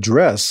 But the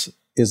dress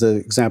is an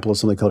example of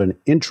something called an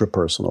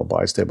intrapersonal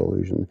bistable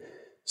illusion.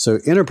 So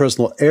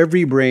interpersonal,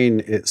 every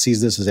brain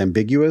sees this as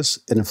ambiguous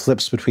and it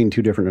flips between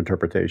two different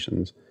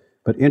interpretations.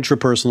 But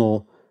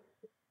intrapersonal,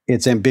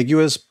 it's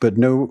ambiguous, but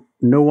no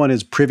one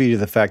is privy to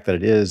the fact that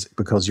it is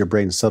because your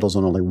brain settles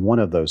on only one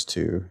of those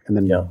two, and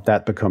then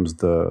that becomes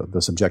the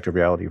subjective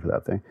reality for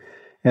that thing.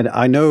 And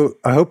I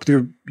hope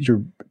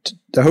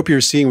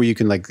you're seeing where you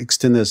can like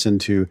extend this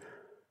into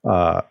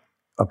a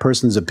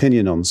person's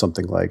opinion on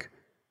something like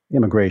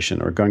immigration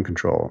or gun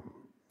control.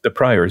 The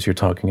priors you're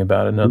talking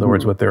about, in other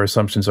words, what their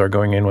assumptions are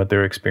going in, what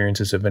their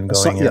experiences have been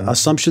going in.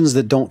 Assumptions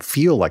that don't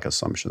feel like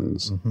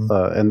assumptions,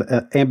 and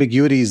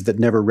ambiguities that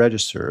never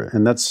register.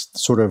 And that's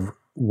sort of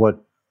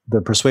what the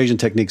persuasion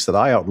techniques that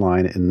I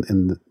outline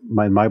in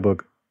my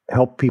book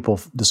help people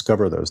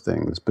discover those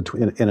things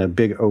in a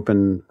big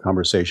open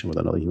conversation with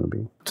another human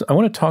being. I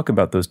want to talk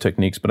about those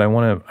techniques, but I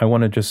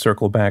want to just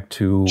circle back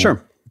to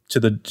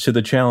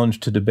the challenge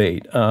to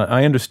debate.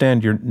 I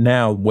understand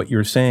what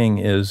you're saying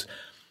is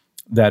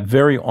that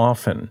very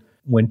often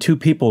when two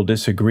people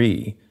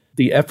disagree,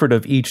 the effort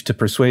of each to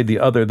persuade the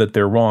other that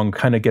they're wrong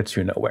kind of gets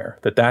you nowhere,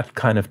 that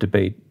kind of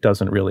debate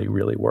doesn't really,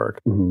 really work.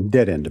 Mm-hmm.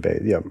 Dead-end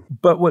debate, yeah.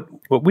 But what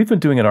we've been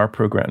doing at our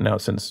program now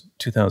since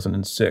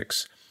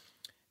 2006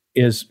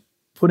 is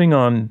putting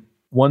on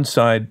one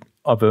side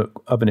of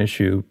an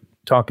issue,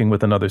 talking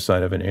with another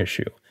side of an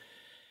issue.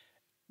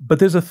 But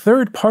there's a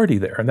third party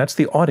there, and that's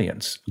the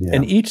audience. Yeah.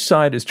 And each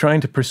side is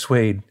trying to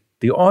persuade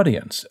the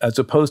audience as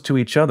opposed to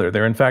each other.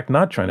 They're in fact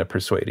not trying to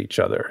persuade each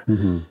other.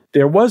 Mm-hmm.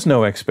 There was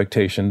no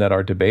expectation that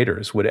our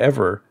debaters would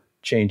ever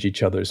change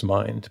each other's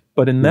mind.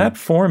 But in that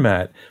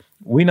format,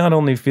 we not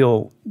only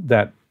feel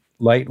that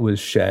light was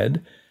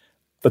shed,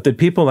 but that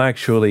people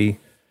actually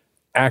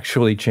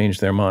changed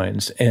their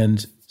minds.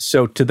 And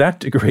So to that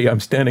degree, I'm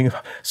standing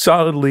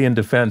solidly in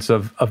defense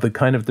of the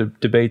kind of the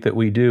debate that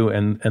we do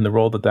and the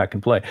role that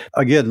can play.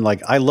 Again,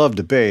 like I love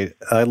debate.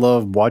 I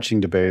love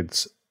watching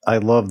debates. I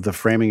love the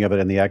framing of it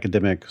and the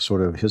academic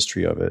sort of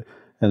history of it.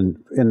 And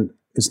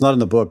it's not in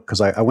the book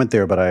because I went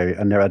there, but I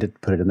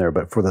didn't put it in there.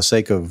 But for the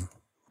sake of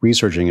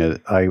researching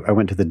it, I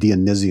went to the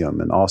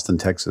Dionysium in Austin,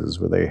 Texas,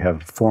 where they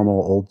have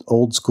formal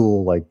old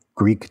school like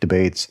Greek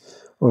debates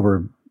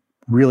over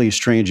really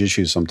strange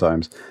issues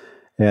sometimes.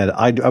 And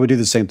I would do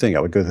the same thing. I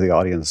would go to the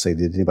audience and say,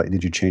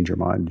 did you change your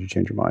mind? Did you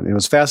change your mind? And it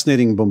was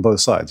fascinating on both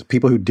sides.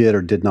 People who did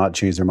or did not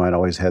change their mind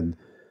always had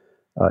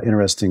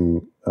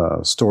interesting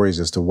stories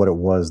as to what it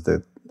was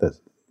that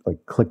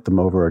like clicked them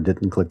over or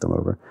didn't click them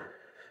over.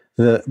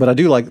 But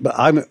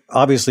I'm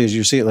obviously, as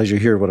you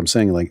hear what I'm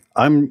saying, like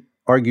I'm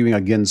arguing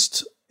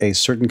against a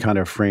certain kind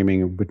of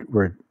framing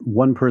where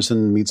one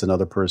person meets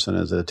another person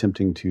as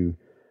attempting to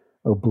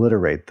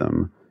obliterate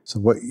them. So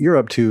what you're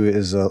up to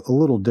is a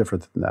little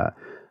different than that.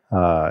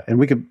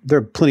 And there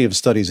are plenty of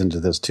studies into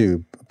this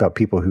too about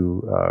people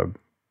who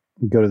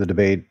go to the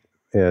debate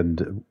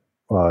and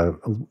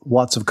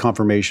lots of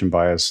confirmation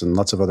bias and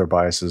lots of other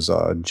biases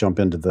jump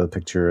into the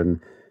picture and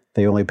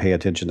they only pay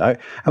attention. I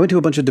went to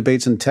a bunch of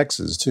debates in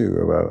Texas too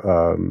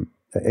about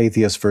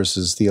atheists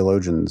versus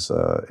theologians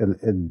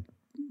and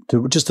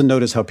to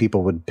notice how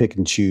people would pick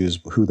and choose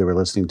who they were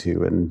listening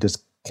to and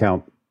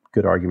discount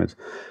good arguments.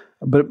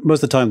 But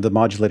most of the time, the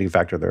modulating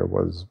factor there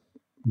was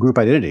group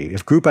identity.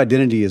 If group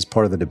identity is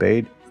part of the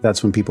debate,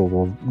 that's when people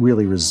will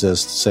really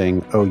resist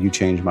saying, "Oh, you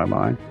changed my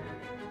mind."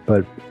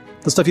 But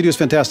the stuff you do is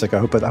fantastic. I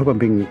hope I'm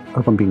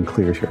being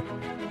clear here.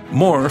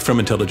 More from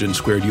Intelligence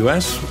Squared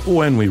US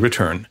when we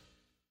return.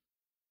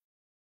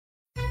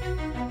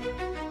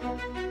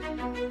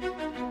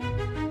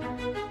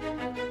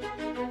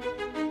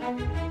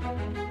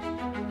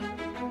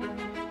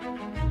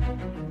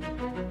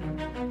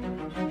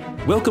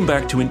 Welcome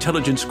back to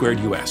Intelligence Squared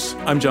US.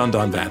 I'm John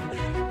Donvan.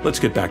 Let's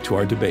get back to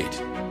our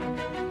debate.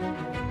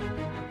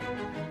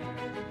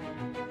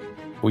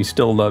 We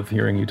still love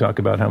hearing you talk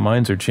about how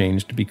minds are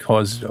changed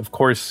because, of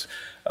course,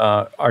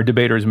 our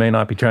debaters may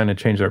not be trying to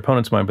change their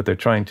opponent's mind, but they're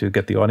trying to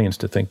get the audience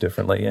to think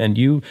differently. And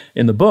you,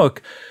 in the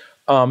book,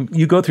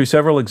 you go through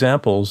several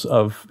examples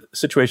of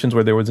situations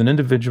where there was an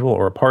individual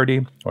or a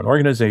party or an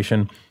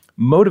organization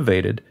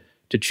motivated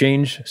to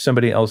change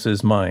somebody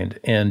else's mind.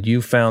 And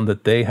you found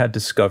that they had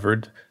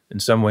discovered,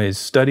 in some ways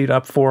studied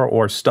up for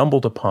or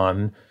stumbled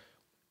upon,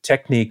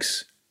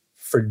 techniques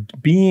for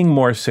being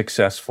more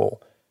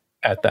successful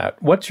at that.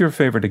 What's your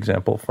favorite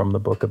example from the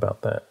book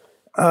about that?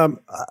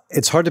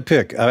 It's hard to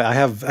pick. I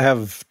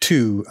have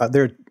two.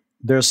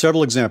 There are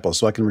several examples,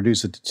 so I can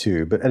reduce it to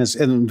two.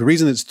 And the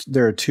reason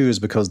there are two is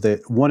because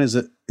one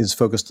is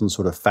focused on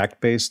sort of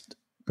fact-based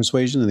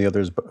persuasion, and the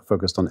other is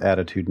focused on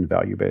attitude and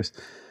value-based.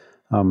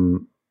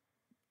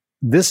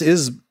 This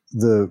is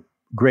the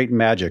great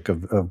magic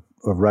of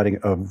writing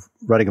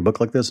a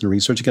book like this and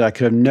researching it. I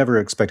could have never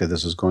expected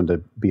this was going to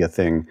be a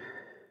thing.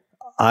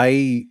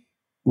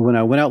 When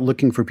I went out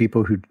looking for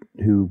people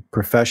who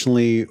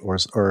professionally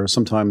or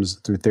sometimes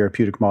through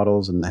therapeutic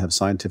models and have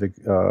scientific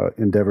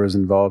endeavors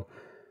involved,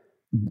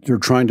 they're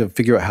trying to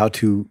figure out how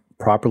to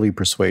properly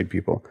persuade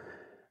people.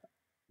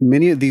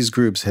 Many of these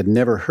groups had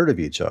never heard of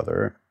each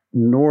other,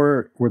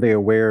 nor were they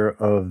aware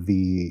of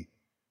the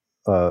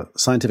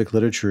scientific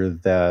literature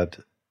that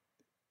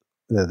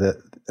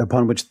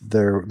upon which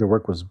their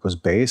work was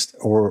based,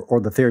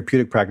 or the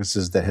therapeutic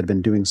practices that had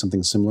been doing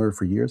something similar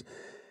for years.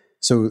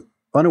 So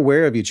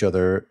unaware of each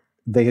other,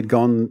 they had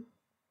gone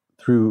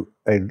through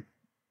a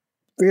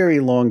very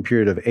long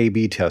period of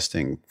A/B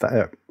testing.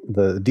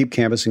 The deep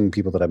canvassing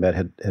people that I met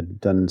had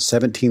done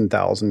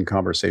 17,000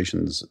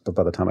 conversations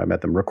by the time I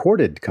met them,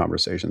 recorded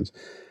conversations.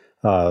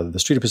 The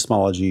street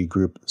epistemology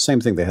group,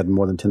 same thing. They had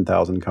more than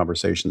 10,000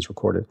 conversations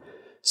recorded.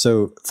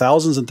 So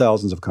thousands and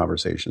thousands of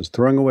conversations,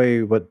 throwing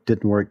away what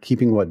didn't work,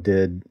 keeping what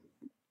did.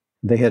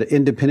 They had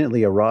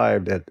independently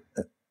arrived at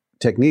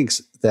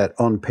techniques that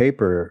on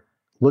paper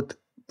looked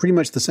pretty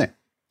much the same.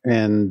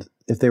 And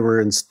if they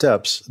were in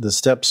steps, the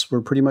steps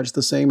were pretty much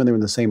the same and they were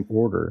in the same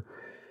order.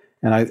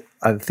 And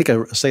I think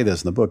I say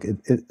this in the book.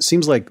 It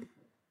seems like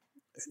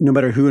no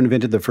matter who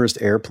invented the first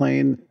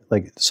airplane,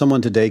 like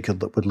someone today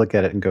would look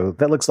at it and go,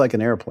 that looks like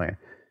an airplane,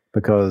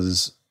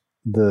 because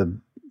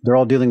they're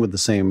all dealing with the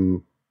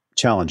same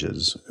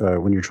challenges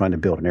when you're trying to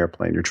build an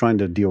airplane. You're trying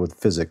to deal with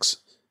physics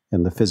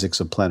and the physics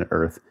of planet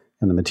Earth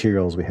and the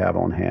materials we have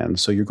on hand.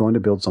 So you're going to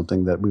build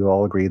something that we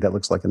all agree that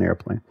looks like an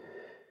airplane.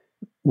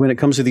 When it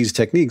comes to these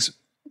techniques,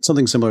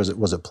 something similar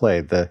was at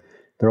play.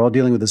 They're all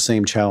dealing with the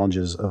same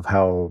challenges of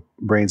how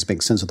brains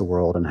make sense of the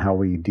world and how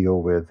we deal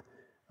with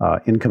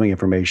incoming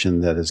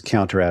information that is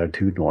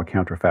counter-attitudinal or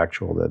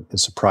counterfactual, that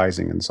is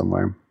surprising in some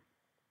way.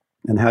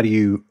 And how do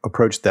you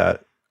approach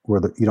that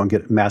where you don't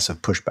get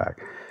massive pushback?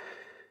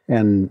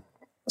 And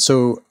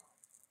so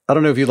I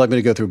don't know if you'd like me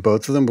to go through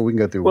both of them, but we can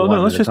go through one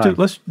no, let's at a just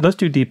time. let's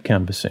do deep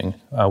canvassing.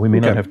 We may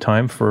not have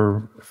time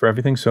for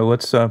everything, so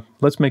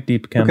let's make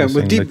deep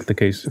canvassing the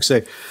case.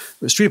 Say,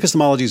 street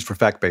epistemology is for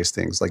fact-based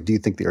things, like do you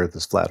think the Earth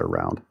is flat or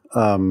round?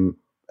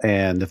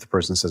 And if the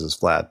person says it's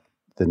flat,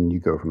 then you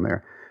go from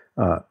there.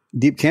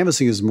 Deep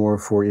canvassing is more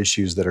for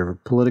issues that are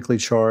politically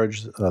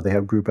charged. They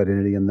have group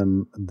identity in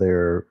them.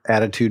 They're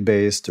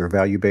attitude-based or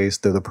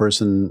value-based, though the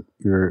person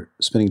you're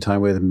spending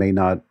time with may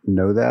not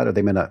know that, or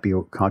they may not be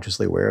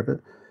consciously aware of it.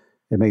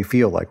 It may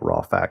feel like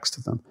raw facts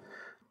to them.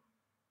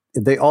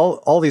 They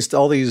all these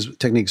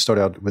techniques start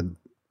out with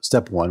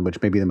step one,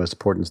 which may be the most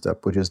important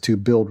step, which is to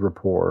build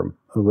rapport.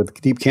 With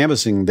deep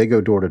canvassing, they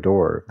go door to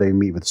door. They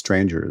meet with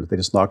strangers. They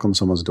just knock on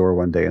someone's door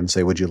one day and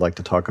say, "Would you like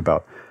to talk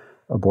about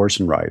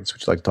abortion rights?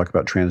 Would you like to talk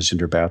about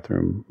transgender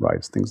bathroom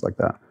rights?" Things like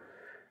that.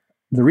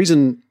 The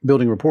reason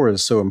building rapport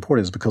is so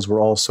important is because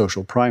we're all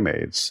social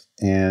primates.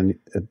 And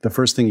the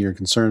first thing you're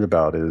concerned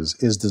about is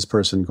this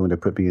person going to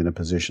put me in a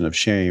position of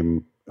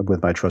shame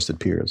with my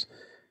trusted peers?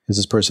 Is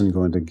this person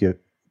going to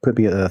put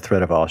me at a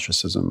threat of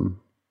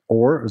ostracism?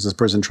 Or is this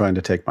person trying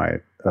to take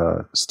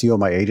steal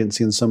my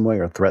agency in some way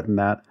or threaten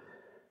that?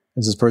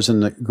 Is this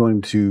person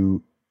going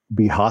to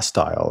be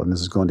hostile? And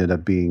this is going to end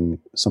up being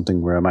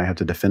something where I might have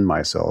to defend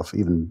myself,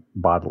 even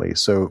bodily.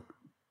 So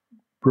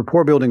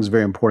rapport building is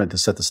very important to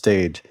set the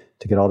stage,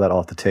 to get all that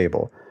off the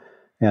table.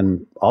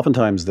 And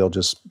oftentimes they'll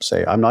just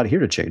say, "I'm not here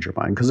to change your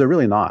mind," because they're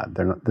really not.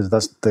 They're not.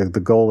 That's the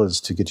goal is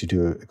to get you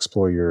to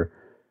explore your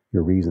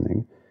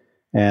reasoning.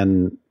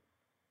 And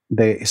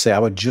they say, "I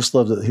would just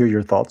love to hear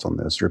your thoughts on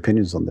this, your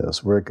opinions on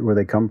this, where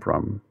they come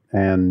from."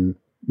 And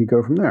you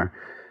go from there.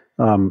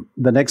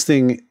 The next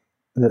thing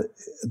that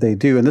they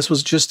do, and this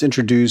was just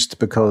introduced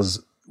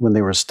because when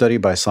they were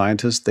studied by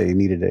scientists, they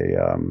needed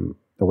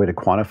a way to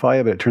quantify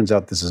it, but it turns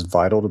out this is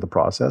vital to the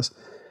process.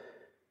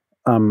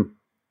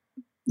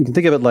 You can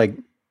think of it like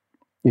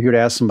if you were to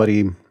ask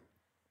somebody,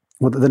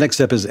 well, the next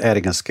step is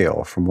adding a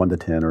scale from 1 to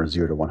 10 or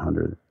 0 to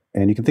 100.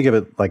 And you can think of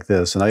it like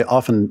this, and I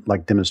often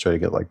like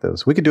demonstrating it like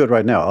this. We could do it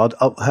right now.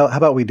 How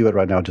about we do it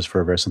right now just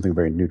for something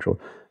very neutral?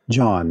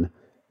 John,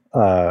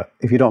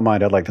 if you don't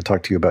mind, I'd like to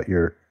talk to you about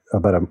your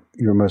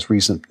most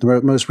recent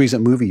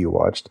movie you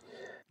watched.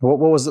 What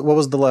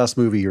was the last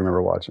movie you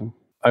remember watching?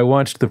 I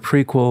watched the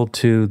prequel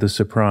to The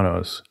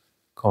Sopranos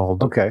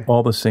called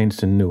All the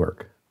Saints in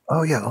Newark.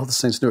 Oh, yeah, All the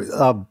Saints in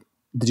Newark.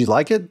 Did you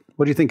like it?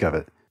 What do you think of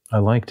it? I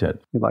liked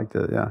it. You liked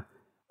it, yeah.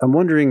 I'm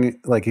wondering,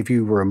 like, if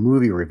you were a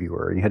movie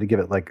reviewer and you had to give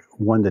it, like,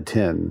 1 to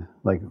 10,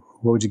 like,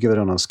 what would you give it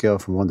on a scale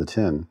from 1 to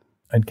 10?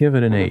 I'd give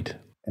it an 8.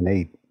 An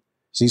 8.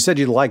 So you said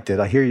you liked it.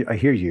 I hear you,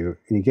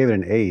 and you gave it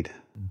an 8.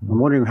 Mm-hmm. I'm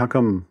wondering how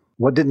come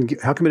it didn't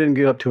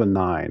get up to a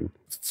 9?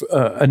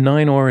 A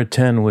 9 or a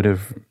 10 would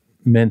have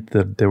meant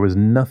that there was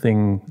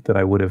nothing that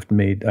I would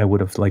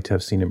have liked to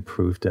have seen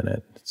improved in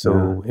it.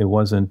 So It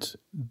wasn't,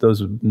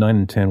 those 9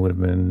 and 10 would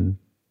have been,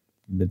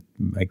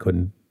 I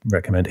couldn't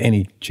recommend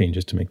any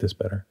changes to make this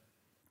better.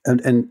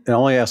 And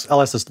I'll ask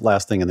this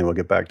last thing, and then we'll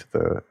get back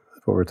to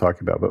what we're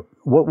talking about. But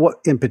what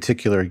in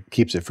particular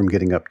keeps it from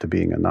getting up to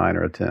being a 9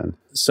 or a 10?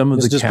 Some of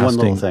the just casting, one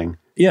little thing.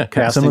 Yeah,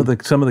 some of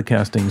the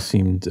casting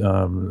seemed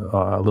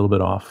a little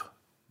bit off,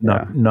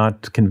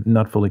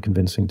 not fully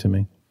convincing to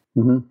me.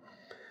 Mm-hmm.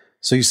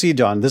 So you see,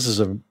 Don, this is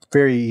a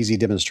very easy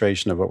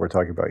demonstration of what we're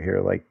talking about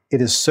here. Like,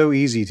 it is so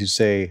easy to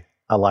say,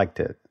 "I liked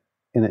it."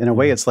 In a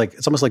way, it's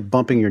almost like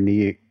bumping your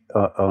knee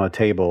on a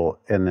table,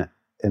 and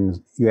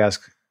you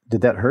ask,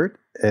 "Did that hurt?"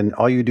 And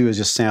all you do is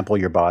just sample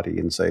your body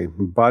and say,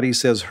 "Body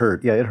says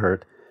hurt." Yeah, it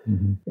hurt.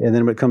 Mm-hmm. And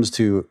then when it comes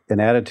to an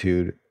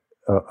attitude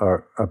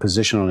or a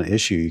position on an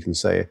issue, you can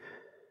say,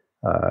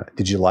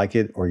 "Did you like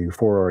it? Or are you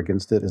for or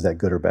against it? Is that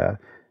good or bad?"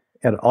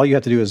 And all you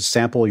have to do is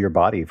sample your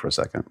body for a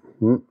second.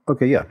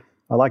 Okay, yeah,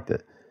 I liked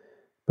it.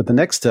 But the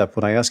next step,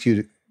 when I ask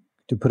you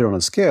to put it on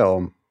a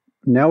scale,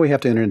 now we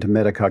have to enter into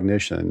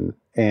metacognition.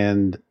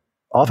 And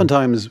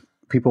oftentimes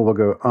people will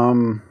go,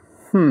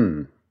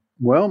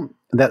 well,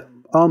 that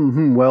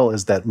well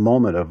is that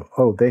moment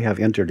of, they have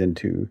entered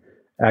into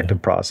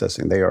active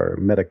processing. They are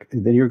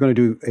then you're going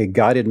to do a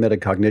guided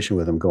metacognition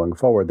with them going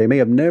forward. They may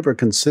have never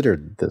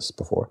considered this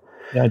before.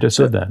 Yeah, I just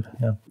said that.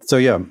 Yeah. So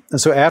yeah.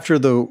 So after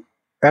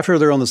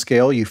they're on the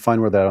scale, you find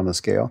where they're on the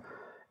scale.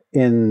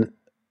 In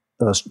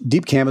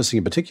deep canvassing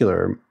in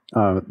particular,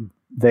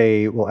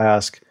 they will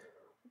ask,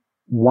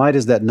 why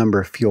does that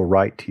number feel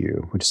right to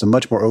you? Which is a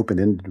much more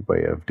open-ended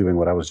way of doing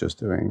what I was just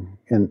doing.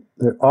 And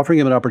they're offering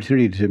them an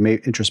opportunity to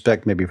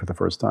introspect maybe for the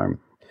first time.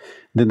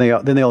 Then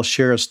they'll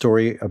share a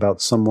story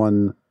about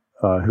someone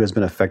who has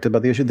been affected by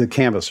the issue. The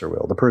canvasser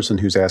will. The person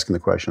who's asking the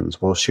questions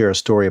will share a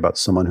story about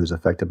someone who's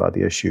affected by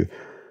the issue.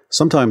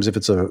 Sometimes if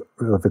it's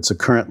a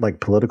current like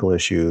political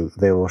issue,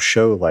 they will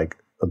show like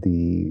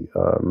the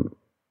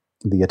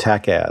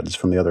attack ads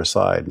from the other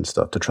side and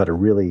stuff to try to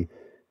really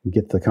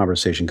get the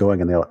conversation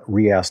going, and they'll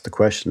re-ask the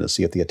question to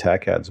see if the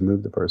attack ads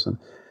move the person.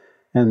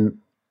 And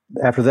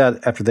after that,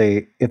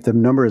 if the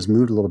number is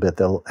moved a little bit,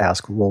 they'll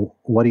ask, well,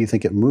 what do you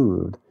think it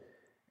moved?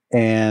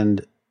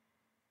 And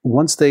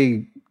once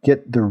they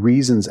get the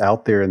reasons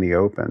out there in the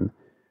open,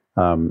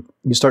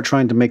 you start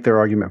trying to make their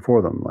argument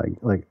for them.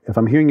 Like if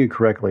I'm hearing you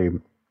correctly,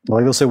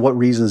 like they'll say, what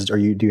reasons do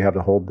you have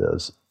to hold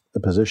the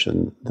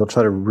position? They'll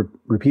try to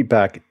repeat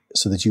back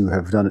so that you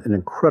have done an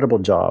incredible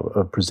job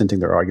of presenting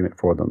their argument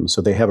for them.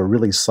 So they have a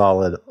really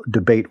solid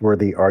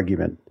debate-worthy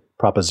argument,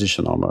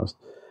 proposition almost.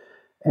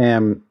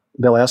 And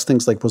they'll ask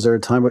things like, was there a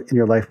time in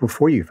your life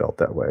before you felt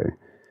that way?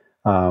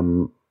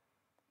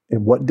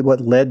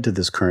 What led to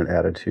this current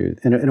attitude?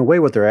 And in a way,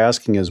 what they're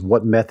asking is,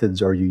 what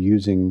methods are you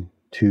using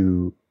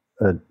to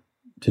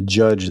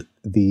judge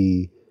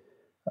the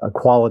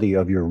quality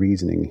of your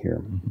reasoning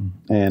here?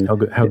 Mm-hmm.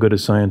 And how good a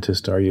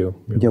scientist are you?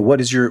 Really? Yeah,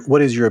 what is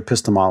your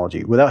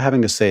epistemology? Without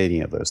having to say any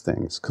of those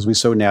things, because we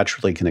so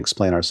naturally can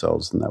explain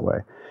ourselves in that way.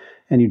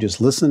 And you just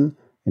listen,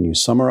 and you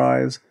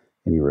summarize,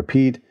 and you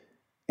repeat,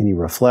 and you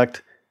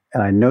reflect.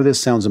 And I know this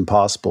sounds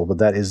impossible, but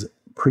that is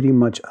pretty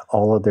much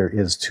all there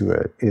is to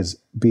it, is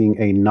being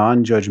a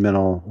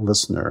non-judgmental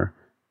listener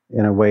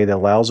in a way that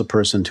allows a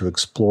person to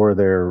explore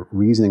their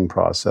reasoning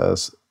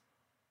process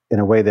in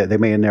a way that they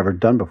may have never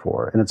done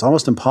before. And it's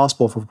almost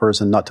impossible for a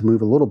person not to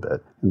move a little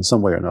bit in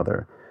some way or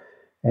another.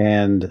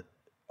 And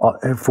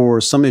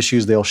for some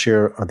issues, they'll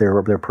share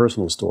their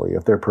personal story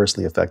if they're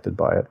personally affected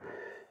by it.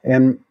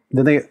 And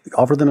then they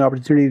offer them an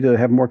opportunity to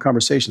have more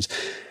conversations.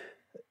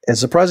 As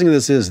surprising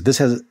as this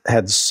has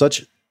had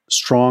such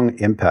strong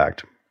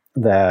impact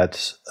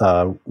that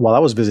while I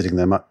was visiting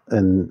them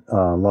in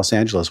Los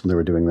Angeles when they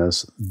were doing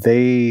this,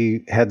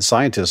 they had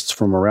scientists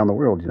from around the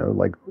world,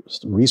 like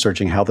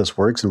researching how this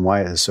works and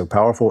why it is so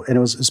powerful. And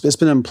it's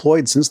been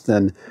employed since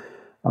then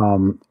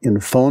in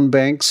phone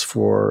banks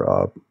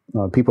for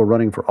people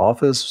running for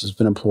office. It's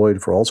been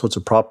employed for all sorts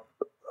of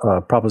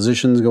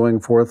propositions going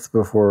forth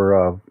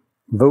before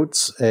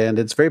votes, and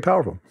it's very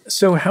powerful.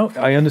 So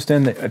I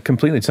understand that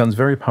completely. It sounds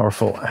very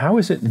powerful. How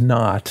is it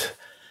not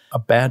a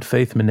bad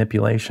faith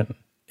manipulation?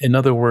 In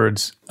other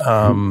words,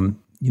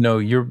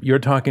 you're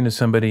talking to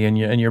somebody and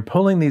you're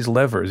pulling these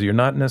levers. You're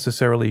not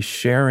necessarily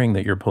sharing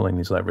that you're pulling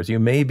these levers. You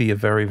may be a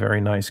very,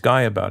 very nice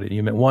guy about it.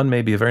 One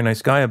may be a very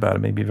nice guy about it,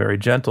 maybe very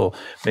gentle,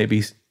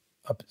 maybe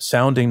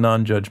sounding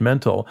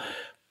non-judgmental,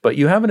 but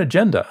you have an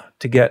agenda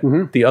to get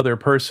the other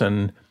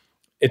person.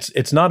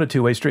 It's not a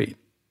two-way street.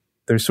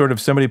 There's sort of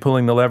somebody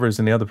pulling the levers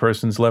and the other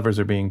person's levers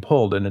are being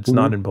pulled, and it's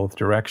not in both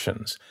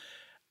directions.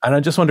 And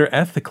I just wonder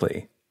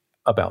ethically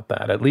about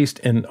that. At least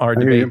in our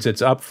debates,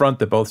 it's upfront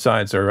that both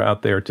sides are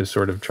out there to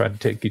sort of try to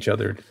take each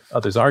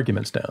other's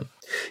arguments down.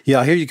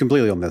 Yeah, I hear you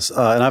completely on this.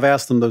 And I've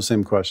asked them those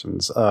same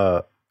questions.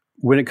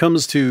 When it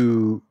comes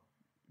to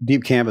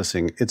deep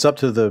canvassing, it's up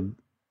to the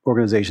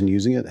organization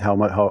using it,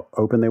 how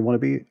open they want to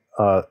be.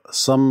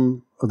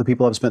 Some of the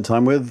people I've spent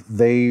time with,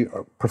 they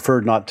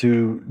prefer not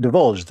to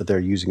divulge that they're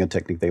using a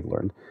technique they've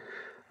learned.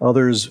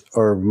 Others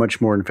are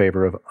much more in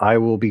favor of, I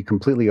will be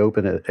completely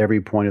open at every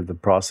point of the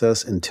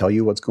process and tell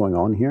you what's going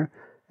on here,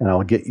 and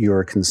I'll get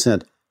your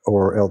consent,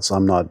 or else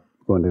I'm not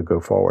going to go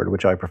forward,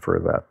 which I prefer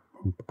that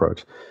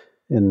approach.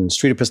 In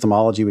street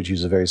epistemology, which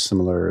uses very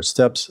similar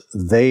steps,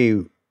 they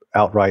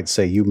outright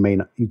say you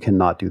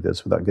cannot do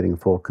this without getting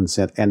full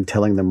consent and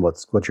telling them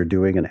what you're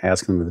doing and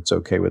asking them if it's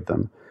okay with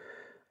them.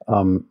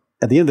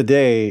 At the end of the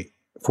day,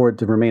 for it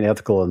to remain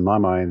ethical in my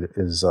mind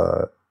is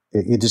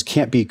it just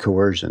can't be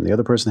coercion. The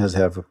other person you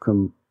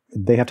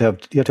have to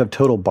have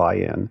total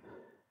buy-in,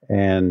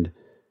 and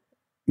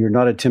you're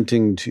not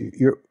attempting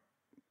to.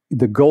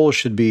 The goal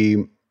should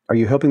be: are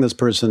you helping this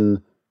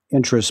person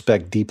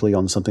introspect deeply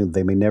on something that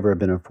they may never have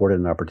been afforded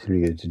an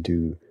opportunity to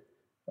do?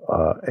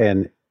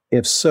 And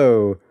if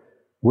so,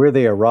 where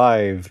they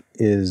arrive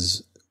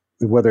is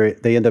whether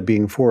they end up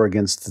being for or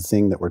against the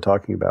thing that we're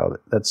talking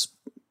about. That's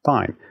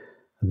fine.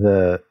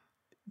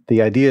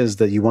 The idea is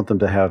that you want them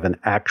to have an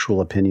actual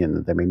opinion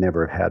that they may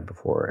never have had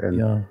before. And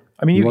yeah,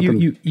 I mean,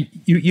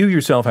 you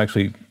yourself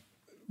actually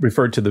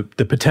referred to the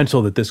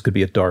potential that this could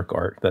be a dark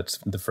art. That's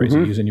the phrase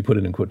you use, and you put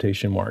it in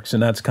quotation marks.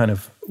 And that's kind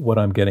of what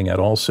I'm getting at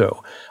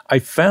also. I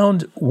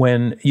found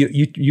when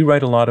you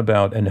write a lot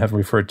about and have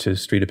referred to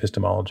street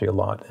epistemology a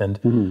lot,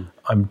 and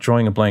I'm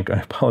drawing a blank.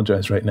 I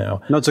apologize right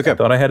now. No, it's okay. I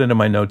thought I had it in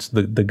my notes,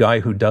 the guy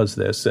who does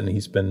this, and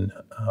he's been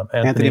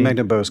Anthony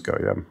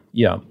Magnabosco, yeah.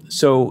 Yeah.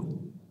 So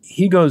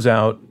he goes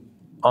out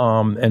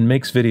and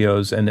makes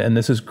videos, and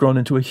this has grown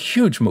into a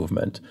huge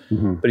movement.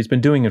 But he's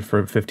been doing it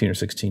for 15 or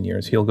 16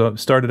 years.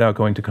 Started out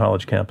going to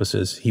college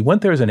campuses. He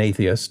went there as an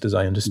atheist, as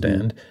I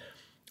understand.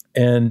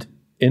 And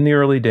in the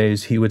early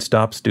days, he would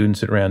stop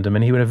students at random,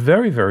 and he would have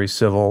very, very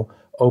civil,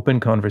 open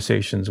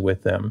conversations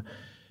with them,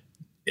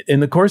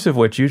 in the course of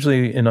which,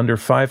 usually in under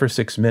 5 or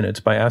 6 minutes,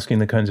 by asking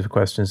the kinds of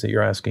questions that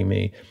you're asking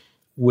me,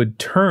 would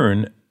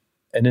turn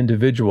an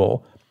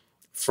individual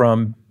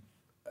from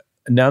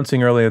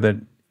announcing earlier that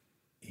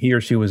he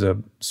or she was a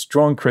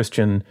strong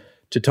Christian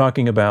to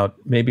talking about,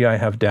 maybe I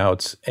have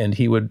doubts, and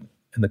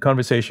the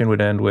conversation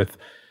would end with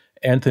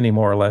Anthony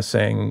more or less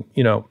saying,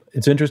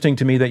 it's interesting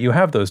to me that you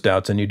have those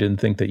doubts and you didn't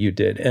think that you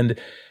did.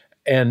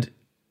 And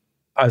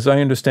as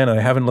I understand it,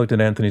 I haven't looked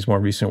at Anthony's more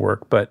recent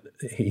work, but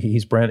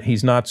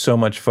he's not so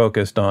much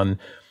focused on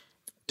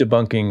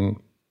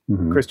debunking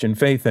Christian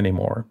faith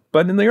anymore.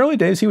 But in the early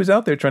days, he was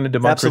out there trying to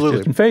debunk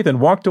Christian faith and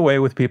walked away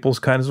with people's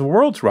kinds of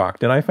worlds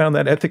rocked. And I found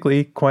that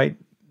ethically quite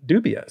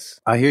dubious.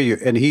 I hear you.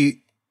 And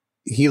he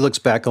looks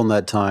back on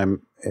that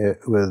time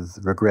with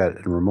regret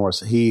and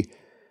remorse.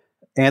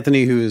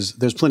 Anthony,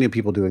 there's plenty of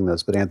people doing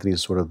this, but Anthony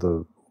is sort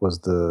of was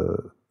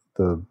the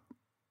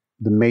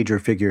major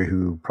figure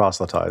who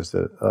proselytized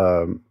it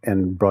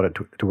and brought it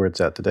to where it's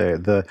at today.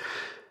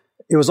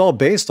 It was all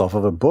based off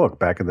of a book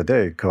back in the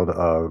day called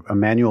A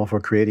Manual for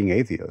Creating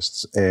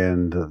Atheists.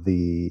 And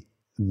the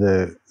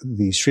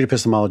street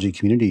epistemology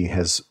community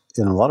has,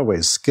 in a lot of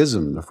ways,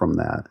 schismed from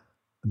that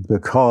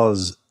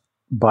because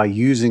by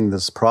using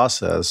this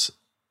process,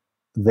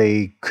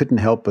 they couldn't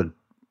help but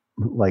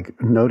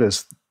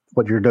notice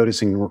what you're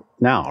noticing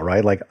now,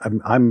 right? Like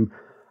I'm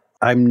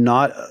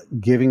not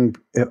giving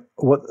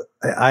what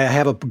I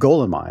have a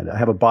goal in mind. I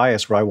have a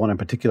bias where I want a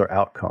particular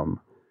outcome.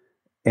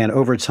 And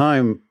over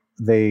time,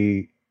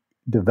 they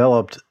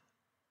developed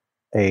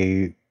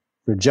a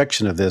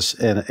rejection of this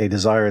and a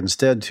desire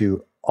instead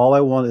to, all I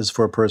want is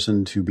for a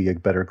person to be a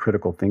better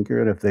critical thinker.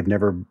 And if they've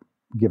never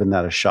given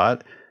that a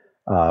shot,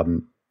 I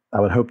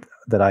would hope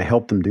that I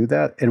help them do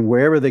that. And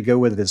wherever they go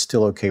with it, it's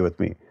still okay with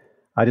me.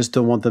 I just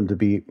don't want them to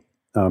be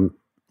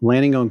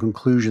landing on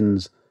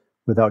conclusions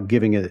without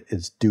giving it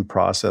its due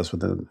process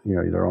within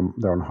their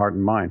own heart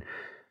and mind.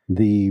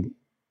 If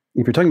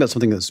you're talking about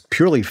something that's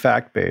purely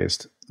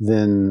fact-based,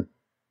 then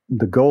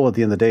the goal at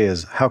the end of the day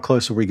is how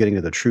close are we getting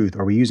to the truth?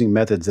 Are we using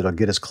methods that'll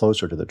get us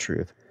closer to the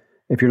truth?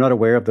 If you're not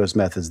aware of those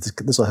methods,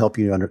 this will help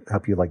you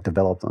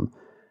develop them.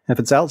 And if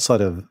it's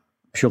outside of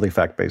purely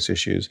fact-based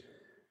issues,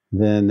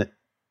 then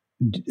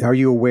are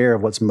you aware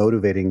of what's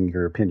motivating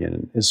your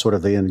opinion is sort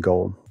of the end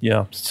goal.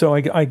 Yeah. So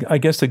I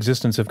guess the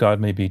existence of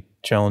God may be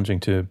challenging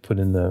to put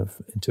into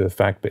a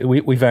fact.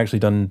 We've actually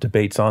done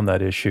debates on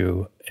that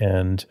issue.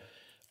 And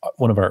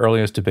one of our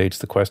earliest debates,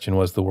 the question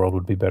was the world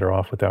would be better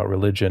off without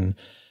religion.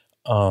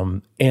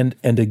 And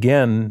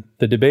again,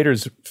 the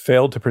debaters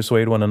failed to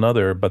persuade one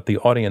another, but the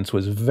audience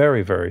was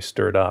very, very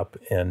stirred up.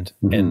 And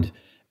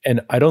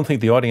I don't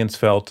think the audience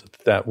felt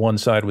that one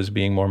side was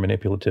being more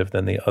manipulative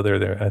than the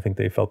other. I think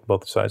they felt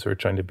both sides were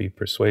trying to be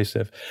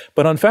persuasive.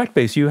 But on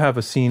fact-based, you have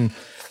a scene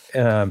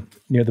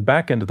near the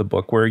back end of the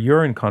book where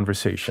you're in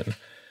conversation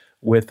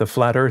with a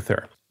flat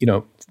earther.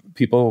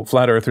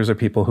 Flat earthers are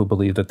people who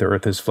believe that the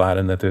earth is flat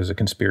and that there's a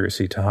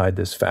conspiracy to hide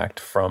this fact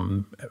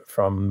from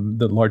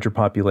the larger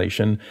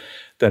population,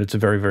 that it's a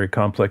very, very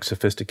complex,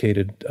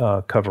 sophisticated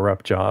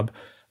cover-up job.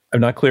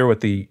 I'm not clear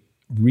what the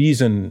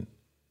reason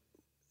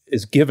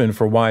is given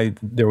for why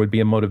there would be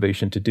a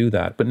motivation to do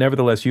that. But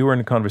nevertheless, you were in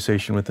a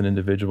conversation with an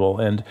individual,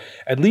 and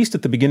at least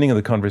at the beginning of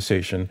the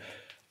conversation,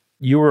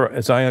 you were,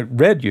 as I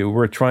read you,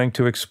 were trying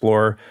to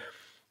explore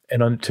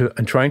and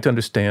trying to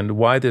understand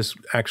why this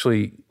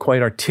actually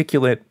quite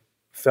articulate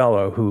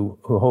fellow who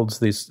holds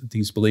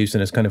these beliefs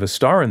and is kind of a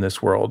star in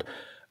this world,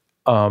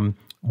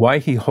 why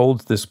he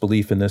holds this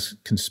belief in this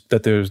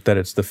that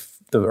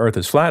the earth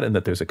is flat and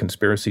that there's a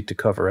conspiracy to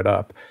cover it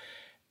up.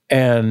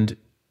 And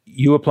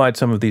you applied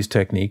some of these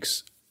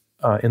techniques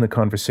in the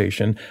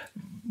conversation,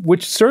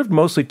 which served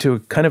mostly to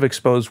kind of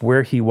expose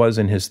where he was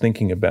in his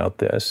thinking about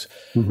this.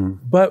 Mm-hmm.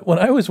 But what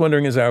I was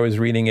wondering as I was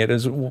reading it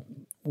is,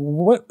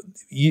 what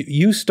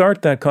you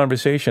start that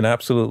conversation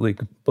absolutely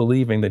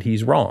believing that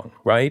he's wrong,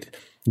 right?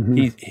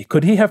 Mm-hmm.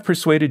 Could he have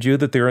persuaded you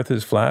that the earth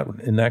is flat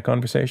in that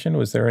conversation?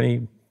 Was there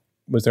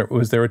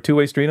a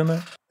two-way street on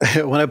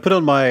that? When I put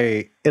on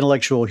my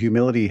intellectual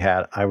humility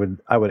hat, I would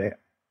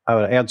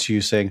answer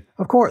you saying,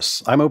 of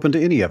course, I'm open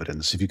to any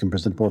evidence if you can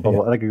present more.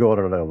 Yeah. And I could go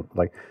on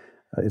like,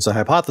 it's a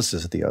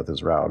hypothesis that the earth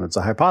is round. It's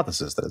a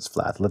hypothesis that it's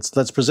flat.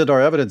 Let's present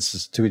our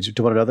evidence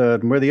to one another,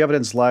 and where the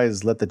evidence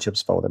lies, let the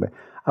chips fall.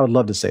 I would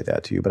love to say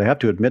that to you, but I have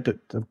to admit that,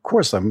 of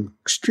course, I'm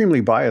extremely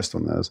biased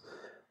on this.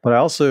 But I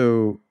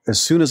also, as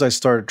soon as I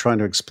start trying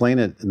to explain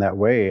it in that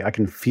way, I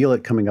can feel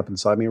it coming up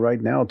inside me right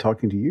now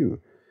talking to you.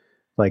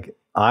 Like,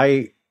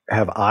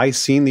 have I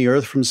seen the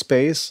earth from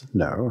space?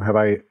 No.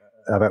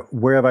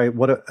 Where have I,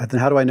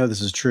 how do I know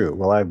this is true?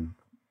 Well,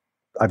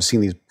 I've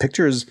seen these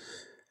pictures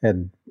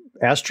and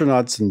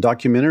astronauts and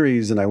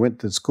documentaries, and I went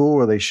to school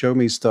where they show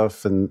me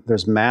stuff, and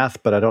there's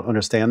math, but I don't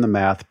understand the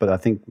math, but I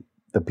think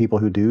the people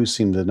who do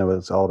seem to know what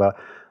it's all about.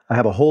 I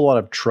have a whole lot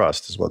of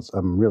trust is what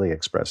I'm really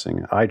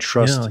expressing. I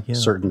trust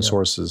certain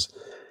sources.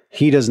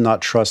 He does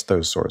not trust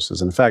those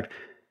sources. In fact,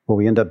 what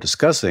we end up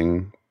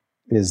discussing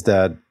is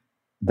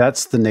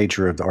that's the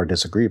nature of our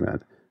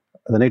disagreement.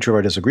 The nature of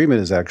our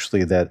disagreement is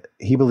actually that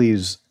he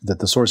believes that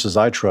the sources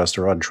I trust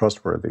are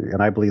untrustworthy,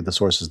 and I believe the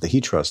sources that he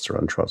trusts are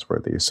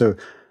untrustworthy. So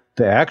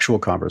the actual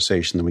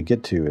conversation that we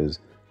get to is,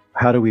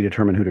 how do we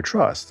determine who to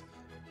trust?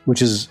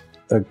 Which is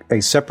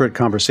a separate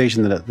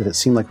conversation that it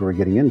seemed like we were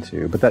getting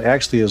into, but that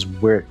actually is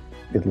where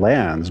it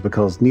lands,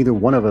 because neither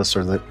one of us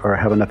are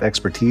have enough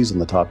expertise on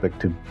the topic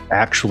to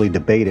actually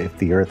debate if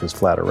the earth is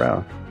flat or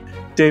round.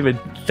 David,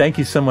 thank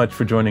you so much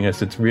for joining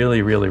us. It's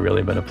really, really,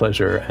 really been a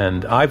pleasure,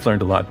 and I've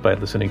learned a lot by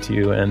listening to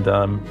you. And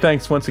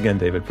thanks once again,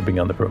 David, for being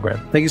on the program.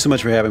 Thank you so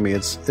much for having me.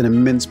 It's an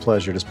immense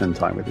pleasure to spend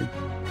time with you.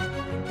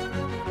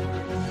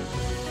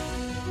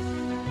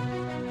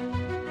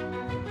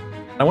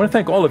 I want to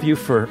thank all of you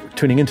for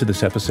tuning into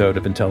this episode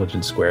of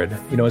Intelligence Squared.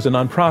 As a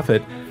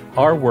nonprofit,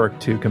 our work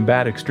to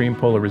combat extreme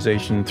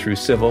polarization through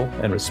civil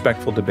and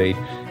respectful debate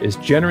is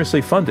generously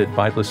funded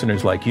by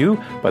listeners like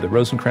you, by the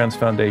Rosencrantz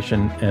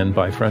Foundation, and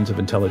by Friends of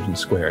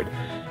Intelligence Squared.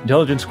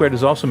 Intelligence Squared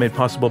is also made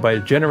possible by a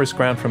generous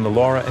grant from the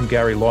Laura and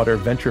Gary Lauder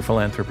Venture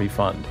Philanthropy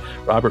Fund.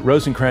 Robert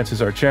Rosencrantz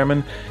is our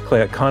chairman,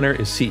 Clea Connor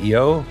is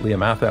CEO, Leah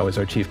Mathau is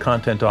our chief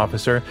content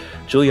officer,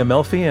 Julia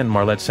Melfi and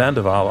Marlette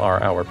Sandoval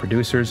are our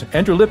producers,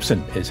 Andrew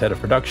Lipson is head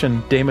of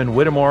production, Damon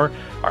Whittemore,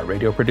 our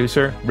radio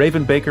producer,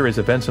 Raven Baker is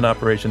events and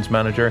operations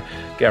manager,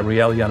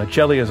 Gabrielle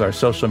Iannicelli is our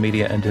social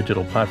media and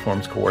digital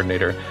platforms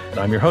coordinator, and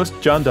I'm your host,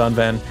 John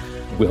Donvan.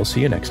 We'll see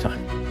you next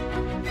time.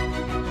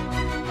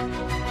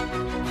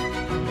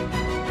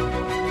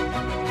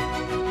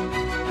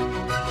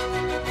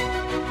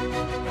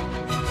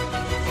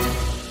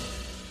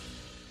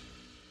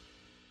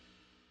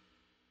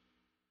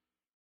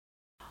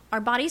 Our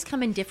bodies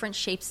come in different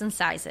shapes and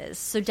sizes,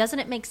 so doesn't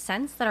it make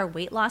sense that our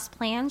weight loss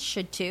plans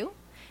should too?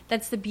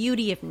 That's the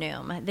beauty of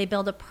Noom. They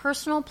build a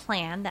personal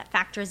plan that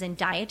factors in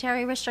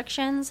dietary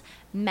restrictions,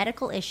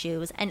 medical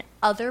issues, and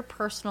other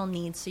personal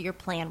needs so your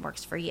plan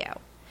works for you.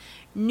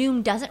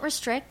 Noom doesn't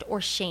restrict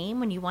or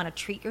shame when you want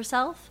to treat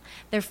yourself.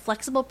 Their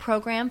flexible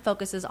program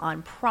focuses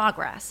on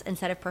progress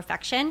instead of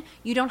perfection.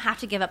 You don't have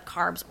to give up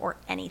carbs or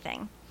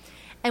anything.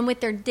 And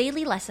with their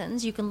daily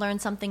lessons, you can learn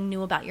something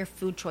new about your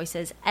food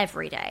choices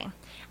every day.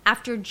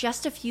 After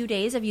just a few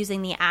days of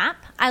using the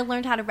app, I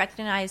learned how to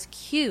recognize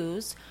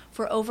cues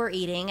for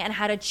overeating and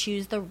how to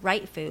choose the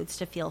right foods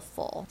to feel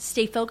full.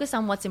 Stay focused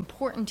on what's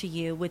important to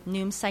you with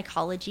Noom's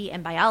psychology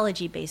and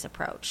biology-based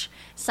approach.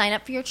 Sign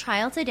up for your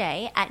trial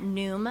today at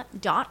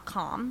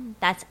Noom.com.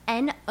 That's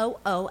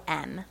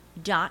Noom.com.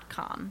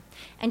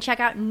 And check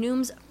out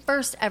Noom's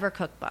first ever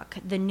cookbook,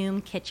 The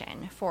Noom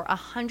Kitchen, for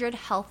 100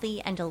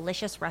 healthy and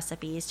delicious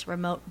recipes to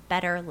promote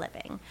better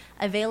living.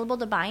 Available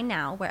to buy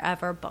now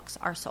wherever books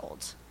are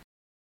sold.